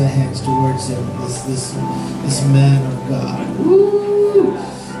just raise our hands towards him? This man of God. Woo!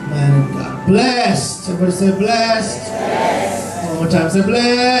 Man of God. Blessed. Everybody say blessed. Yes. One more time say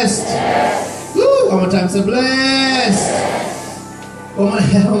blessed. Yes. Woo! One more time say blessed. Yes.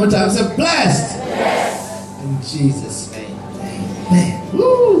 One more time say blessed. Yes. In Jesus' name. Amen.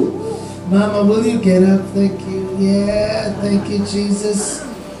 Woo! Mama, will you get up? Thank you. Yeah, thank you, Jesus.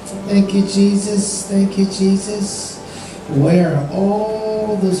 Thank you, Jesus. Thank you, Jesus. Where are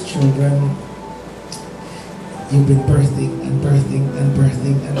all those children? You've been birthing and birthing and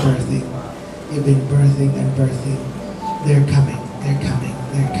birthing and birthing. You've been birthing and birthing. They're coming. They're coming.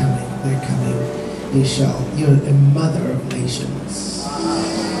 They're coming. They're coming. You're a mother of nations.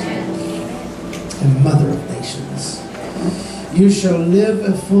 A mother of nations. You shall live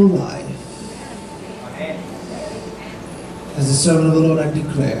a full life. As a servant of the Lord, I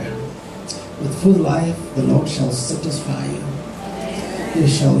declare, with full life, the Lord shall satisfy you. You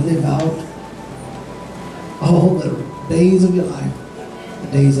shall live out all the days of your life. The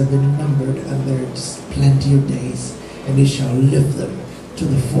days have been numbered, and there are just plenty of days, and you shall live them to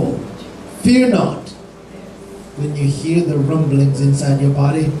the full. Fear not when you hear the rumblings inside your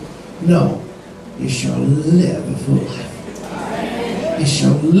body. No, you shall live a full life. You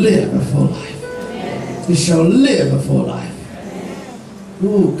shall live a full life. You shall live a full life.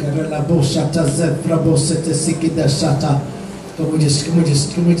 Ooh, can we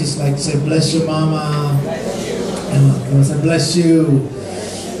just like say bless you, mama? Come on, say bless you.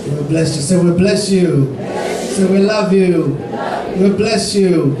 We bless you. Say we bless you. Say we love you. We bless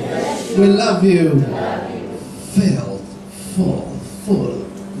you. We love you. Filled, full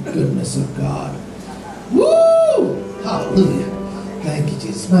of the goodness of God. Woo! Hallelujah. Thank you,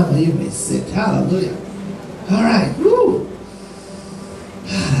 Jesus. Mama, you may sit. Hallelujah. All right. Woo!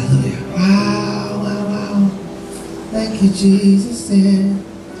 Hallelujah. Wow. Thank you, Jesus. Yeah.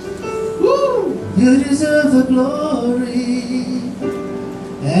 Woo! You deserve the glory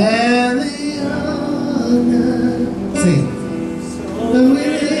and the honor. Sing. So we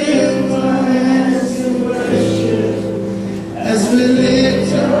lift our hands to worship as we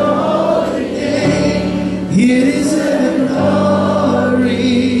lift your holy name. You deserve the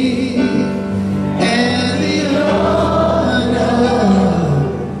glory.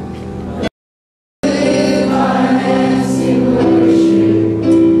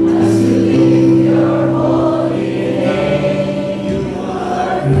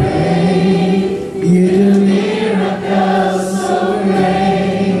 You do miracles so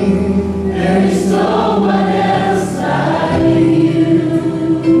great.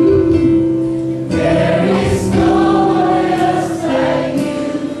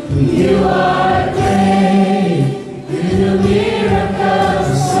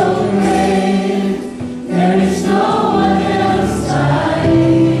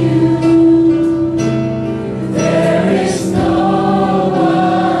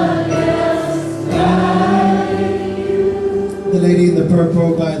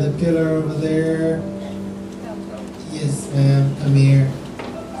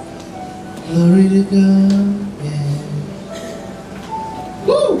 Glory to God. Yeah.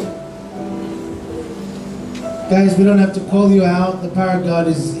 Woo! Guys, we don't have to call you out. The power of God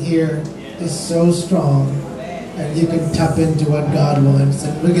is here. It's so strong. And you can tap into what God wants.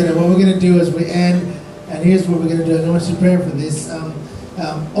 And what we're gonna do is we end, and here's what we're gonna do. I want you to pray for this.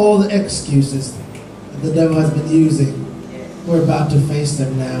 All the excuses the devil has been using, we're about to face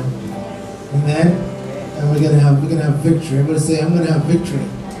them now. Amen. And we're gonna have victory. I'm gonna say, I'm gonna have victory.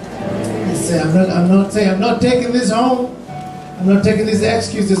 Let's say, I'm not taking this home. I'm not taking these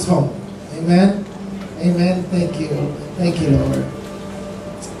excuses home. Amen. Amen. Thank you. Thank you, Lord.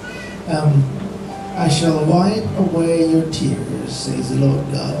 I shall wipe away your tears, says the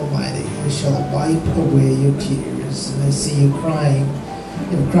Lord God Almighty. I shall wipe away your tears. And I see you crying.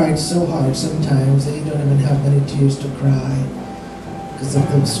 You've cried so hard sometimes that you don't even have many tears to cry because of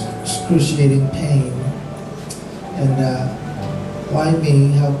the excruciating pain. And why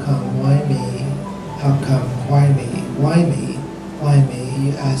me? How come? Why me? How come? Why me? Why me? Why me?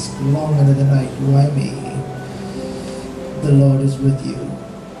 You ask long into the night, why me? The Lord is with you.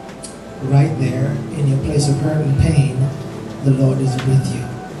 Right there, in your place of hurt and pain, the Lord is with you.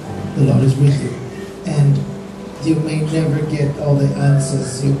 The Lord is with you. And you may never get all the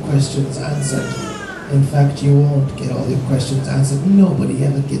answers, your questions answered. In fact, you won't get all your questions answered. Nobody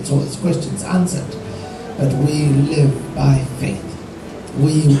ever gets all his questions answered. But we live by faith.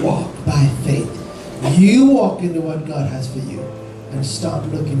 We walk by faith. You walk into what God has for you. And stop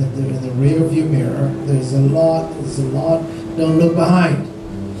looking at in the rear view mirror. There's a lot. Don't look behind.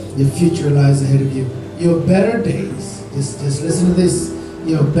 Your future lies ahead of you. Your better days, just listen to this,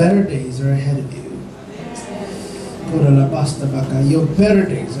 your better days are ahead of you. Your better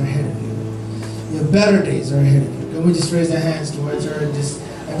days are ahead of you. Your better days are ahead of you. Can we just raise our hands towards her and just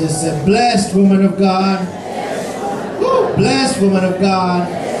say, blessed woman of God. Woo, blessed woman of God.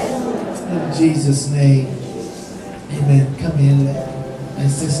 In Jesus' name. Amen. Come in, my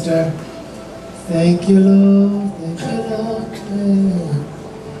sister. Thank you, Lord. Thank you, Lord.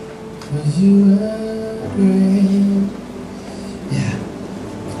 Because you are great. Yeah.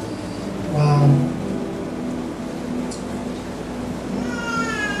 Wow.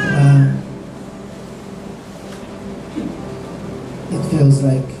 It feels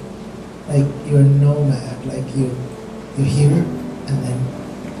like you're a nomad. Like you're here and then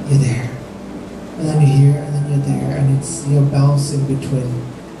you're there. And then you're here and then you're there. And you're bouncing between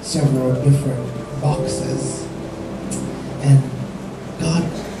several different boxes. And God,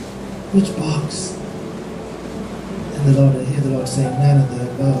 which box? And I hear the Lord saying, none of the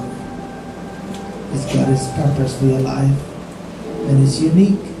above. It's got His purpose for your life. And it's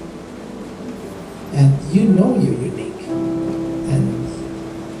unique. And you know you're unique. And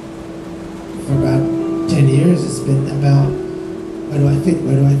for about 10 years it's been about, where do I fit?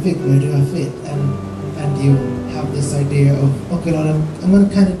 Where do I fit? Where do I fit? And you have this idea of, okay, Lord, I'm going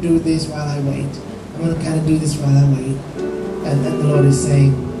to kind of do this while I wait. I'm going to kind of do this while I wait. And then the Lord is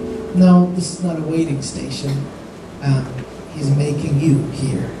saying, no, this is not a waiting station. He's making you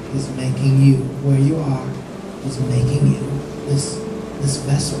here. He's making you where you are. He's making you this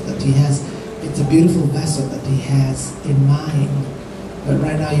vessel that He has. It's a beautiful vessel that He has in mind. But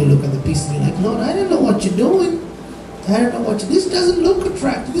right now you look at the piece and you're like, Lord, I don't know what you're doing. I don't know this doesn't look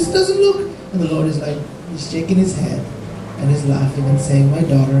attractive. This doesn't look. And the Lord is like, He's shaking His head and He's laughing and saying, my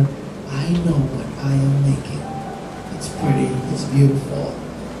daughter, I know what I am making. It's pretty, it's beautiful.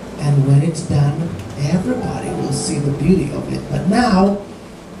 And when it's done, everybody will see the beauty of it. But now,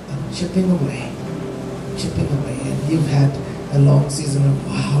 I'm chipping away. And you've had a long season of,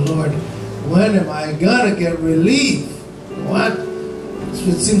 wow, Lord, when am I gonna get relief? What?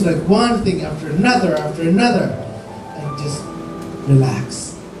 It seems like one thing after another. And just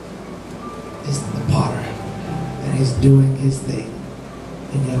relax. It's the potter. And He's doing His thing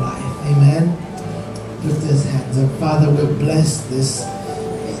in your life. Amen? Put those hands up. Father, we bless this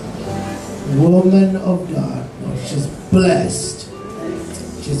woman of God. Lord, she's blessed.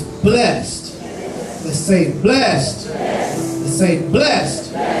 She's blessed. Let's say blessed. Let's say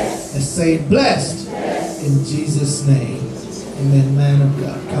blessed. Let's say blessed. In Jesus' name. Amen. Man of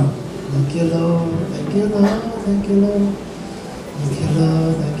God, come. Thank you, Lord. Thank you, Lord. Thank you, Lord. Thank you,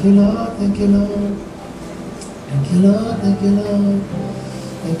 Lord. Thank you, Lord. Thank you, Lord. Thank you, Lord. Thank you, Lord.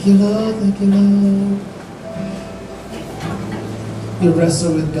 Thank you, Lord. Thank you, Lord. You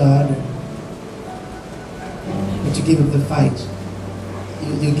wrestle with God, but you give up the fight.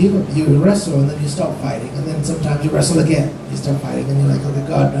 You give up, you wrestle, and then you stop fighting, and then sometimes you wrestle again. You start fighting, and you're like, okay,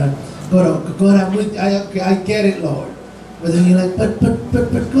 God, I'm with you. I get it, Lord. But then you're like, but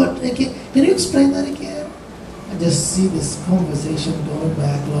God, can you explain that again? I just see this conversation going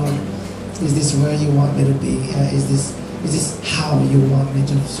back, Lord. Is this where you want me to be? Is this how you want me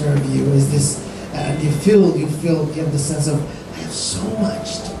to serve you? Is this, and you have the sense of, I have so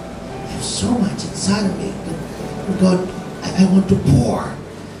much inside of me. But God, I want to pour.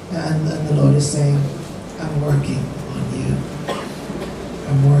 And the Lord is saying, I'm working on you.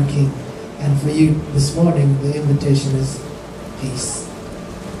 I'm working. And for you this morning, the invitation is peace.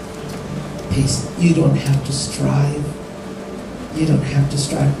 Peace. You don't have to strive. You don't have to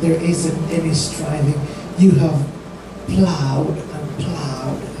strive. There isn't any striving. You have plowed and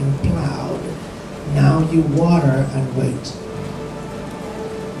plowed and plowed. Now you water and wait.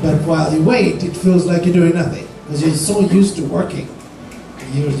 But while you wait, it feels like you're doing nothing. Because you're so used to working.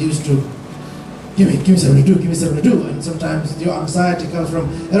 You're used to, give me something to do, give me something to do. And sometimes your anxiety comes from,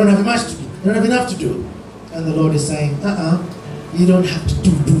 I don't have much to do, I don't have enough to do. And the Lord is saying, you don't have to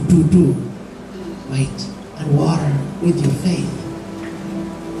do. Wait and water with your faith.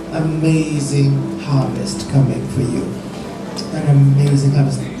 Amazing harvest coming for you. An amazing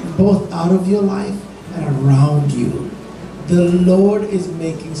harvest, both out of your life and around you. The Lord is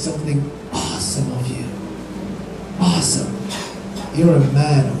making something awesome of you. Awesome. You're a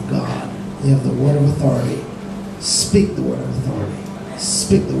man of God. You have the word of authority. Speak the word of authority.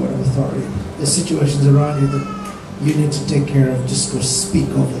 Speak the word of authority. The situations around you that you need to take care of, just go speak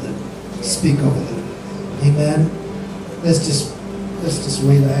over them. Speak over them. Amen. Let's just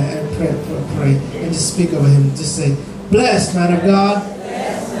wait and pray and just speak over him. Just say, blessed man of God.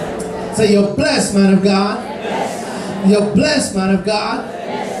 Say, you're blessed man of God. You're blessed man of God.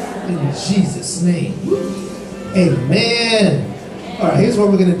 In Jesus' name. Amen. All right, here's what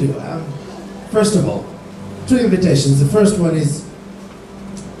we're going to do. First of all, 2 invitations. The first one is,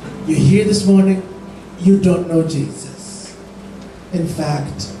 you're here this morning, you don't know Jesus. In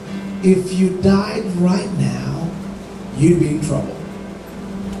fact, if you died right now, you'd be in trouble.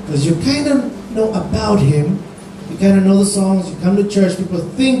 Because you kind of know about him, you kind of know the songs, you come to church, people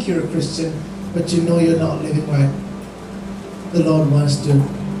think you're a Christian, but you know you're not living right. The Lord wants to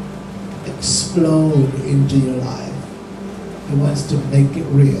explode into your life. He wants to make it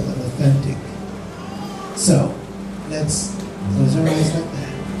real and authentic. So, let's close our eyes like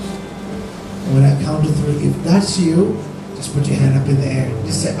that. And when I count to 3, if that's you, just put your hand up in the air.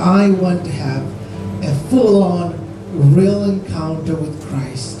 Just say, I want to have a full-on, real encounter with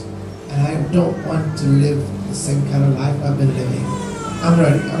Christ. And I don't want to live the same kind of life I've been living. I'm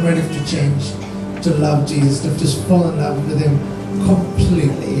ready. I'm ready to change, to love Jesus, to just fall in love with him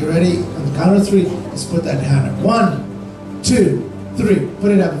completely. You ready? On the count of 3, just put that hand up. 1, 2, 3.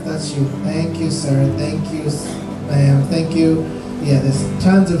 Put it up if that's you. Thank you, sir. Thank you, ma'am. Thank you. Yeah, there's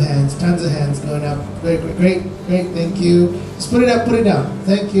tons of hands going up. Great. Thank you. Just put it up, put it down.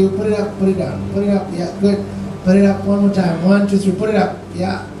 Thank you. Put it up, put it down. Put it up. Yeah, good. Put it up one more time. 1, 2, 3. Put it up.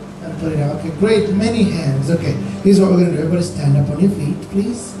 Yeah. And put it down. Okay, great. Many hands. Okay. Here's what we're going to do. Everybody stand up on your feet,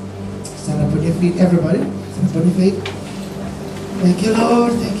 please. Stand up on your feet. Everybody. Stand up on your feet. Thank you,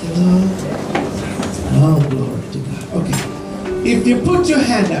 Lord. Thank you, Lord. Oh, glory to God. Okay. If you put your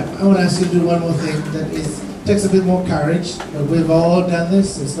hand up, I want to ask you to do one more thing that takes a bit more courage, but we've all done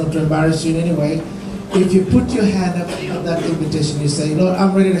this. It's not to embarrass you in any way. If you put your hand up on that invitation, you say, Lord,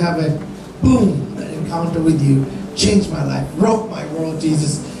 I'm ready to have a boom, an encounter with you. Change my life. Rock my world,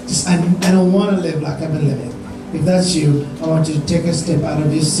 Jesus. I don't want to live like I've been living. If that's you, I want you to take a step out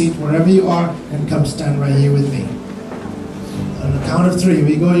of your seat, wherever you are, and come stand right here with me. On the count of 3, here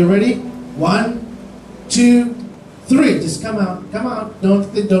we go. You ready? 1, 2, 3. Just come out. Come out. Don't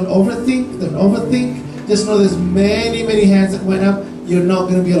overthink. Don't overthink. Just know there's many hands that went up. You're not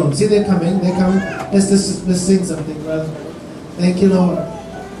going to be alone. See, they're coming. They're coming. Let's sing something, brother. Thank you, Lord.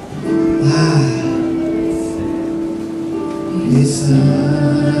 Yes,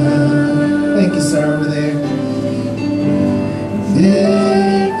 thank you, sir, over there.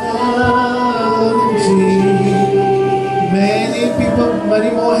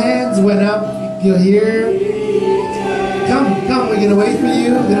 Many more hands went up. You're here. Come, we're going to wait for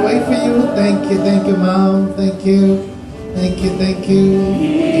you. We're going to wait for you. Thank you, Mom. Thank you.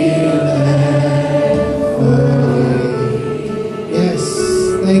 Yes,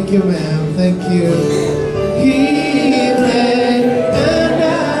 thank you, ma'am. Thank you.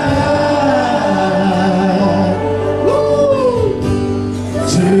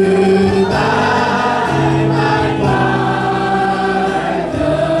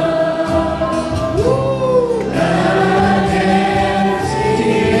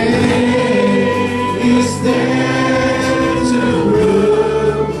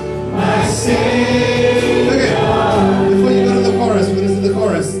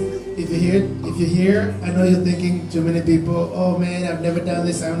 If you're here, I know you're thinking, I've never done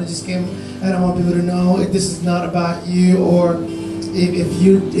this. I just came. I don't want people to know this is not about you. Or if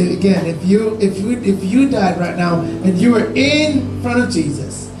you died right now and you were in front of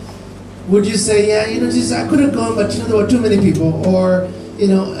Jesus, would you say, yeah, Jesus, I could have gone, but there were too many people, or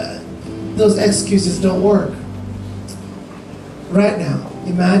those excuses don't work. Right now,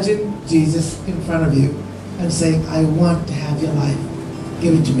 imagine Jesus in front of you and saying, I want to have your life.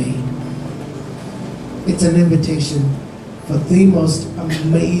 Give it to me. It's an invitation for the most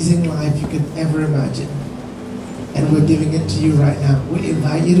amazing life you could ever imagine. And we're giving it to you right now. We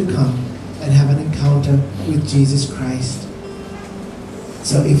invite you to come and have an encounter with Jesus Christ.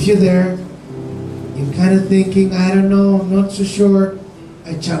 So if you're there, you're kind of thinking, I don't know, I'm not so sure,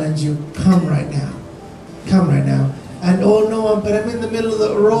 I challenge you, come right now. Come right now. And oh no, but I'm in the middle of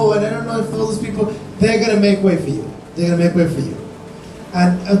the row and I don't know if all those people, they're going to make way for you. They're going to make way for you.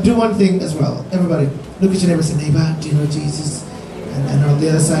 And do one thing as well. Everybody, look at your neighbor and say, neighbor, do you know Jesus? And on the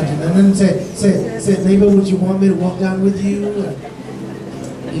other side, and then say, neighbor, would you want me to walk down with you?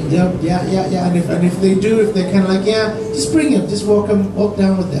 Yeah. And if they do, if they're kind of like, yeah, just bring him, just walk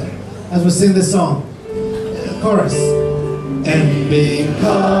down with them. As we sing this song, chorus. And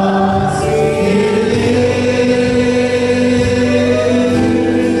because he lives,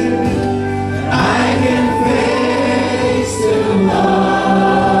 I can face tomorrow.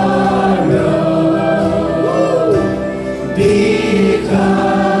 Because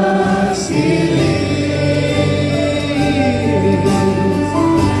he lives,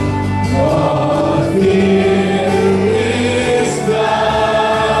 all fear is gone.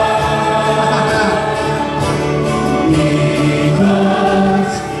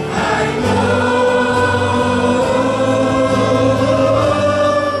 Because I know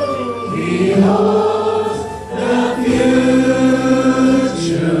he holds the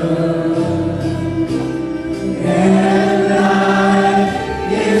future, and life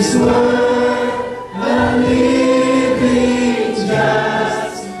is worth the living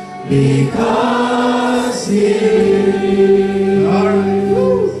just because he lives. All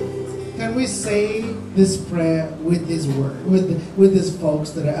right. Can we say this prayer with this word, with these folks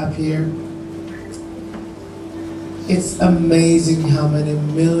that are up here? It's amazing how many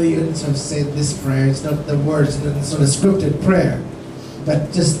millions have said this prayer. It's not the words, it's not a scripted prayer,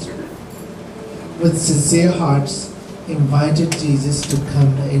 but just with sincere hearts invited Jesus to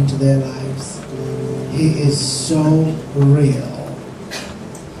come into their lives. He is so real.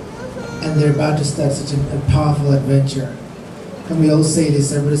 And they're about to start such a powerful adventure. Can we all say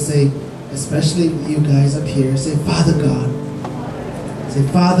this? Everybody say, especially you guys up here, say, Father God. Say,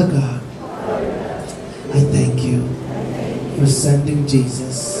 Father God, I thank you for sending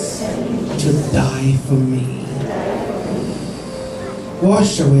Jesus to die for me.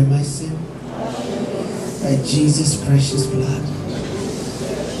 Wash away my sin by Jesus' precious blood.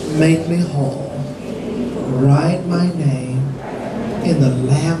 Make me whole. Write my name in the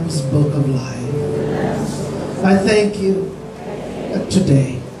Lamb's Book of Life. I thank you that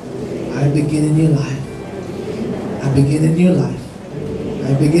today I begin a new life. I begin a new life.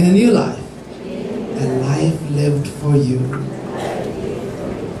 I begin a new life. A life lived for you.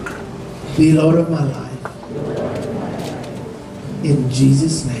 Be Lord of my life. In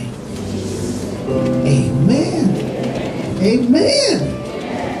Jesus' name. Amen. Amen.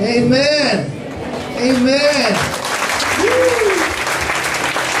 Amen. Amen. Woo.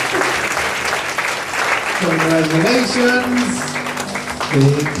 Congratulations.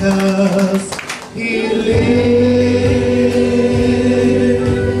 Because he lives,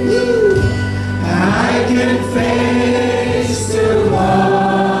 I can face tomorrow.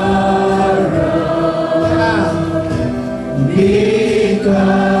 Because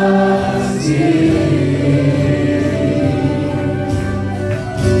he lives,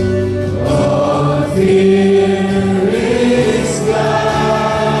 all fear is gone.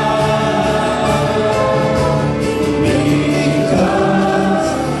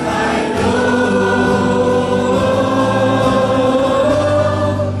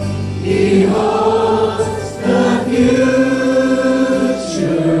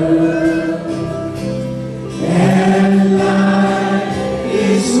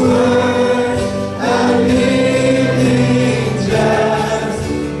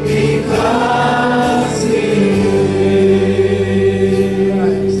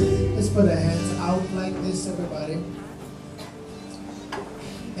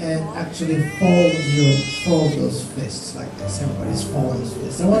 Fold those fists like this. Everybody's fold those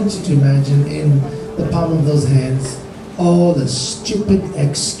fists. I want you to imagine in the palm of those hands all the stupid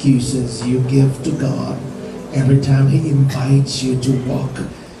excuses you give to God every time He invites you to walk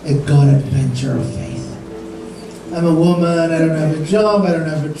a God adventure of faith. I'm a woman, I don't have a job, I don't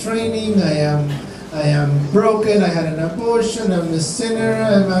have a training, I am broken, I had an abortion, I'm a sinner,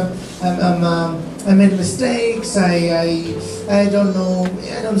 I made mistakes, I don't know,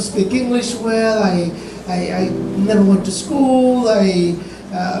 I don't speak English well, I never went to school,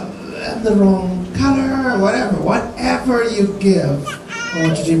 I'm the wrong color, whatever you give. I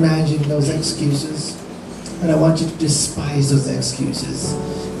want you to imagine those excuses. And I want you to despise those excuses.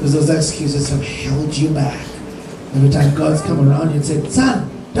 Because those excuses have held you back. Every time God's come around you and said, son,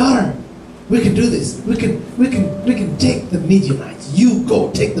 daughter, we can do this. We can take the Midianites. You go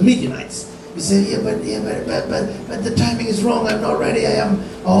take the Midianites. You say, but the timing is wrong. I'm not ready. I am.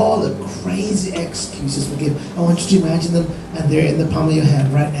 All the crazy excuses we give. I want you to imagine them, and they're in the palm of your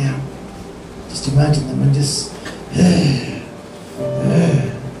hand right now. Just imagine them and just.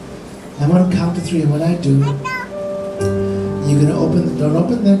 I'm going to count to 3, and when I do, you're going to open. Don't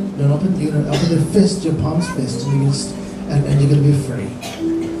open them. Don't open. You're going to open your fist, your palm's fist, and you're going to be free.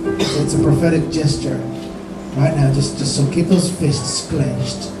 It's a prophetic gesture. Right now, just so keep those fists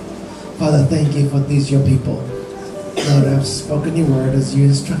clenched. Father, thank you for these your people. Lord, I've spoken your word as you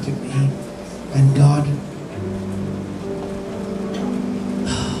instructed me. And God,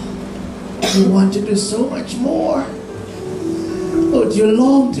 you want to do so much more. Lord, you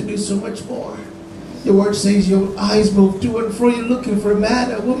long to do so much more. Your word says your eyes move to and fro. You're looking for a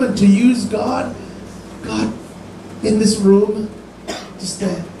man, a woman to use God. God, in this room, just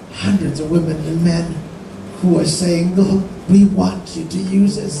the hundreds of women and men who are saying, Lord, we want you to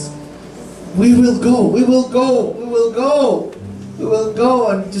use us. We will go, we will go, we will go. We will go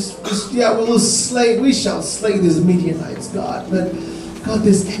and we shall slay these Midianites, God. But God,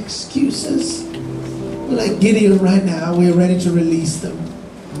 there's excuses. Like Gideon right now, we're ready to release them.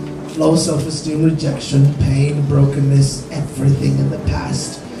 Low self-esteem, rejection, pain, brokenness, everything in the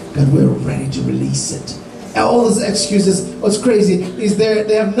past. God, we're ready to release it. All those excuses, what's crazy is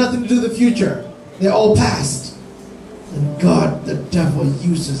they have nothing to do with the future. They're all past. And God, the devil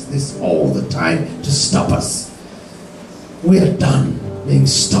uses this all the time to stop us. We are done being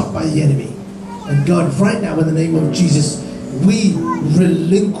stopped by the enemy. And God, right now, in the name of Jesus, we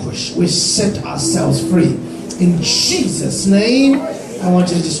relinquish, we set ourselves free. In Jesus' name, I want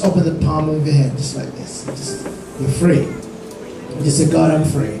you to just open the palm of your hand, just like this. You're free. You just say, God, I'm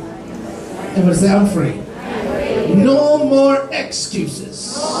free. Everybody say, I'm free. No more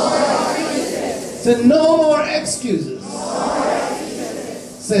excuses. Say, no more excuses.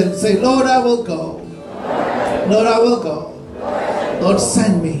 Say, Lord, I will go. Lord, I will go. Lord,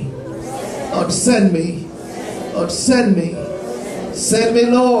 send me. Lord, send me. Lord, send me. Send me,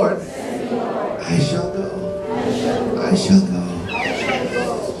 Lord. I shall go. I shall go.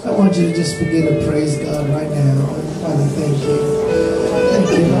 I want you to just begin to praise God right now. Father, thank you. Thank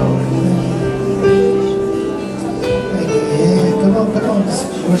you, Lord. Thank you. Yeah, come on. Just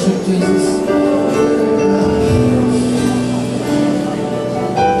worship Jesus.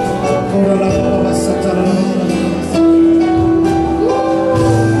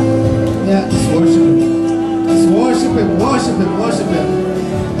 Yeah, just worship Him. Just worship Him, worship Him, worship Him.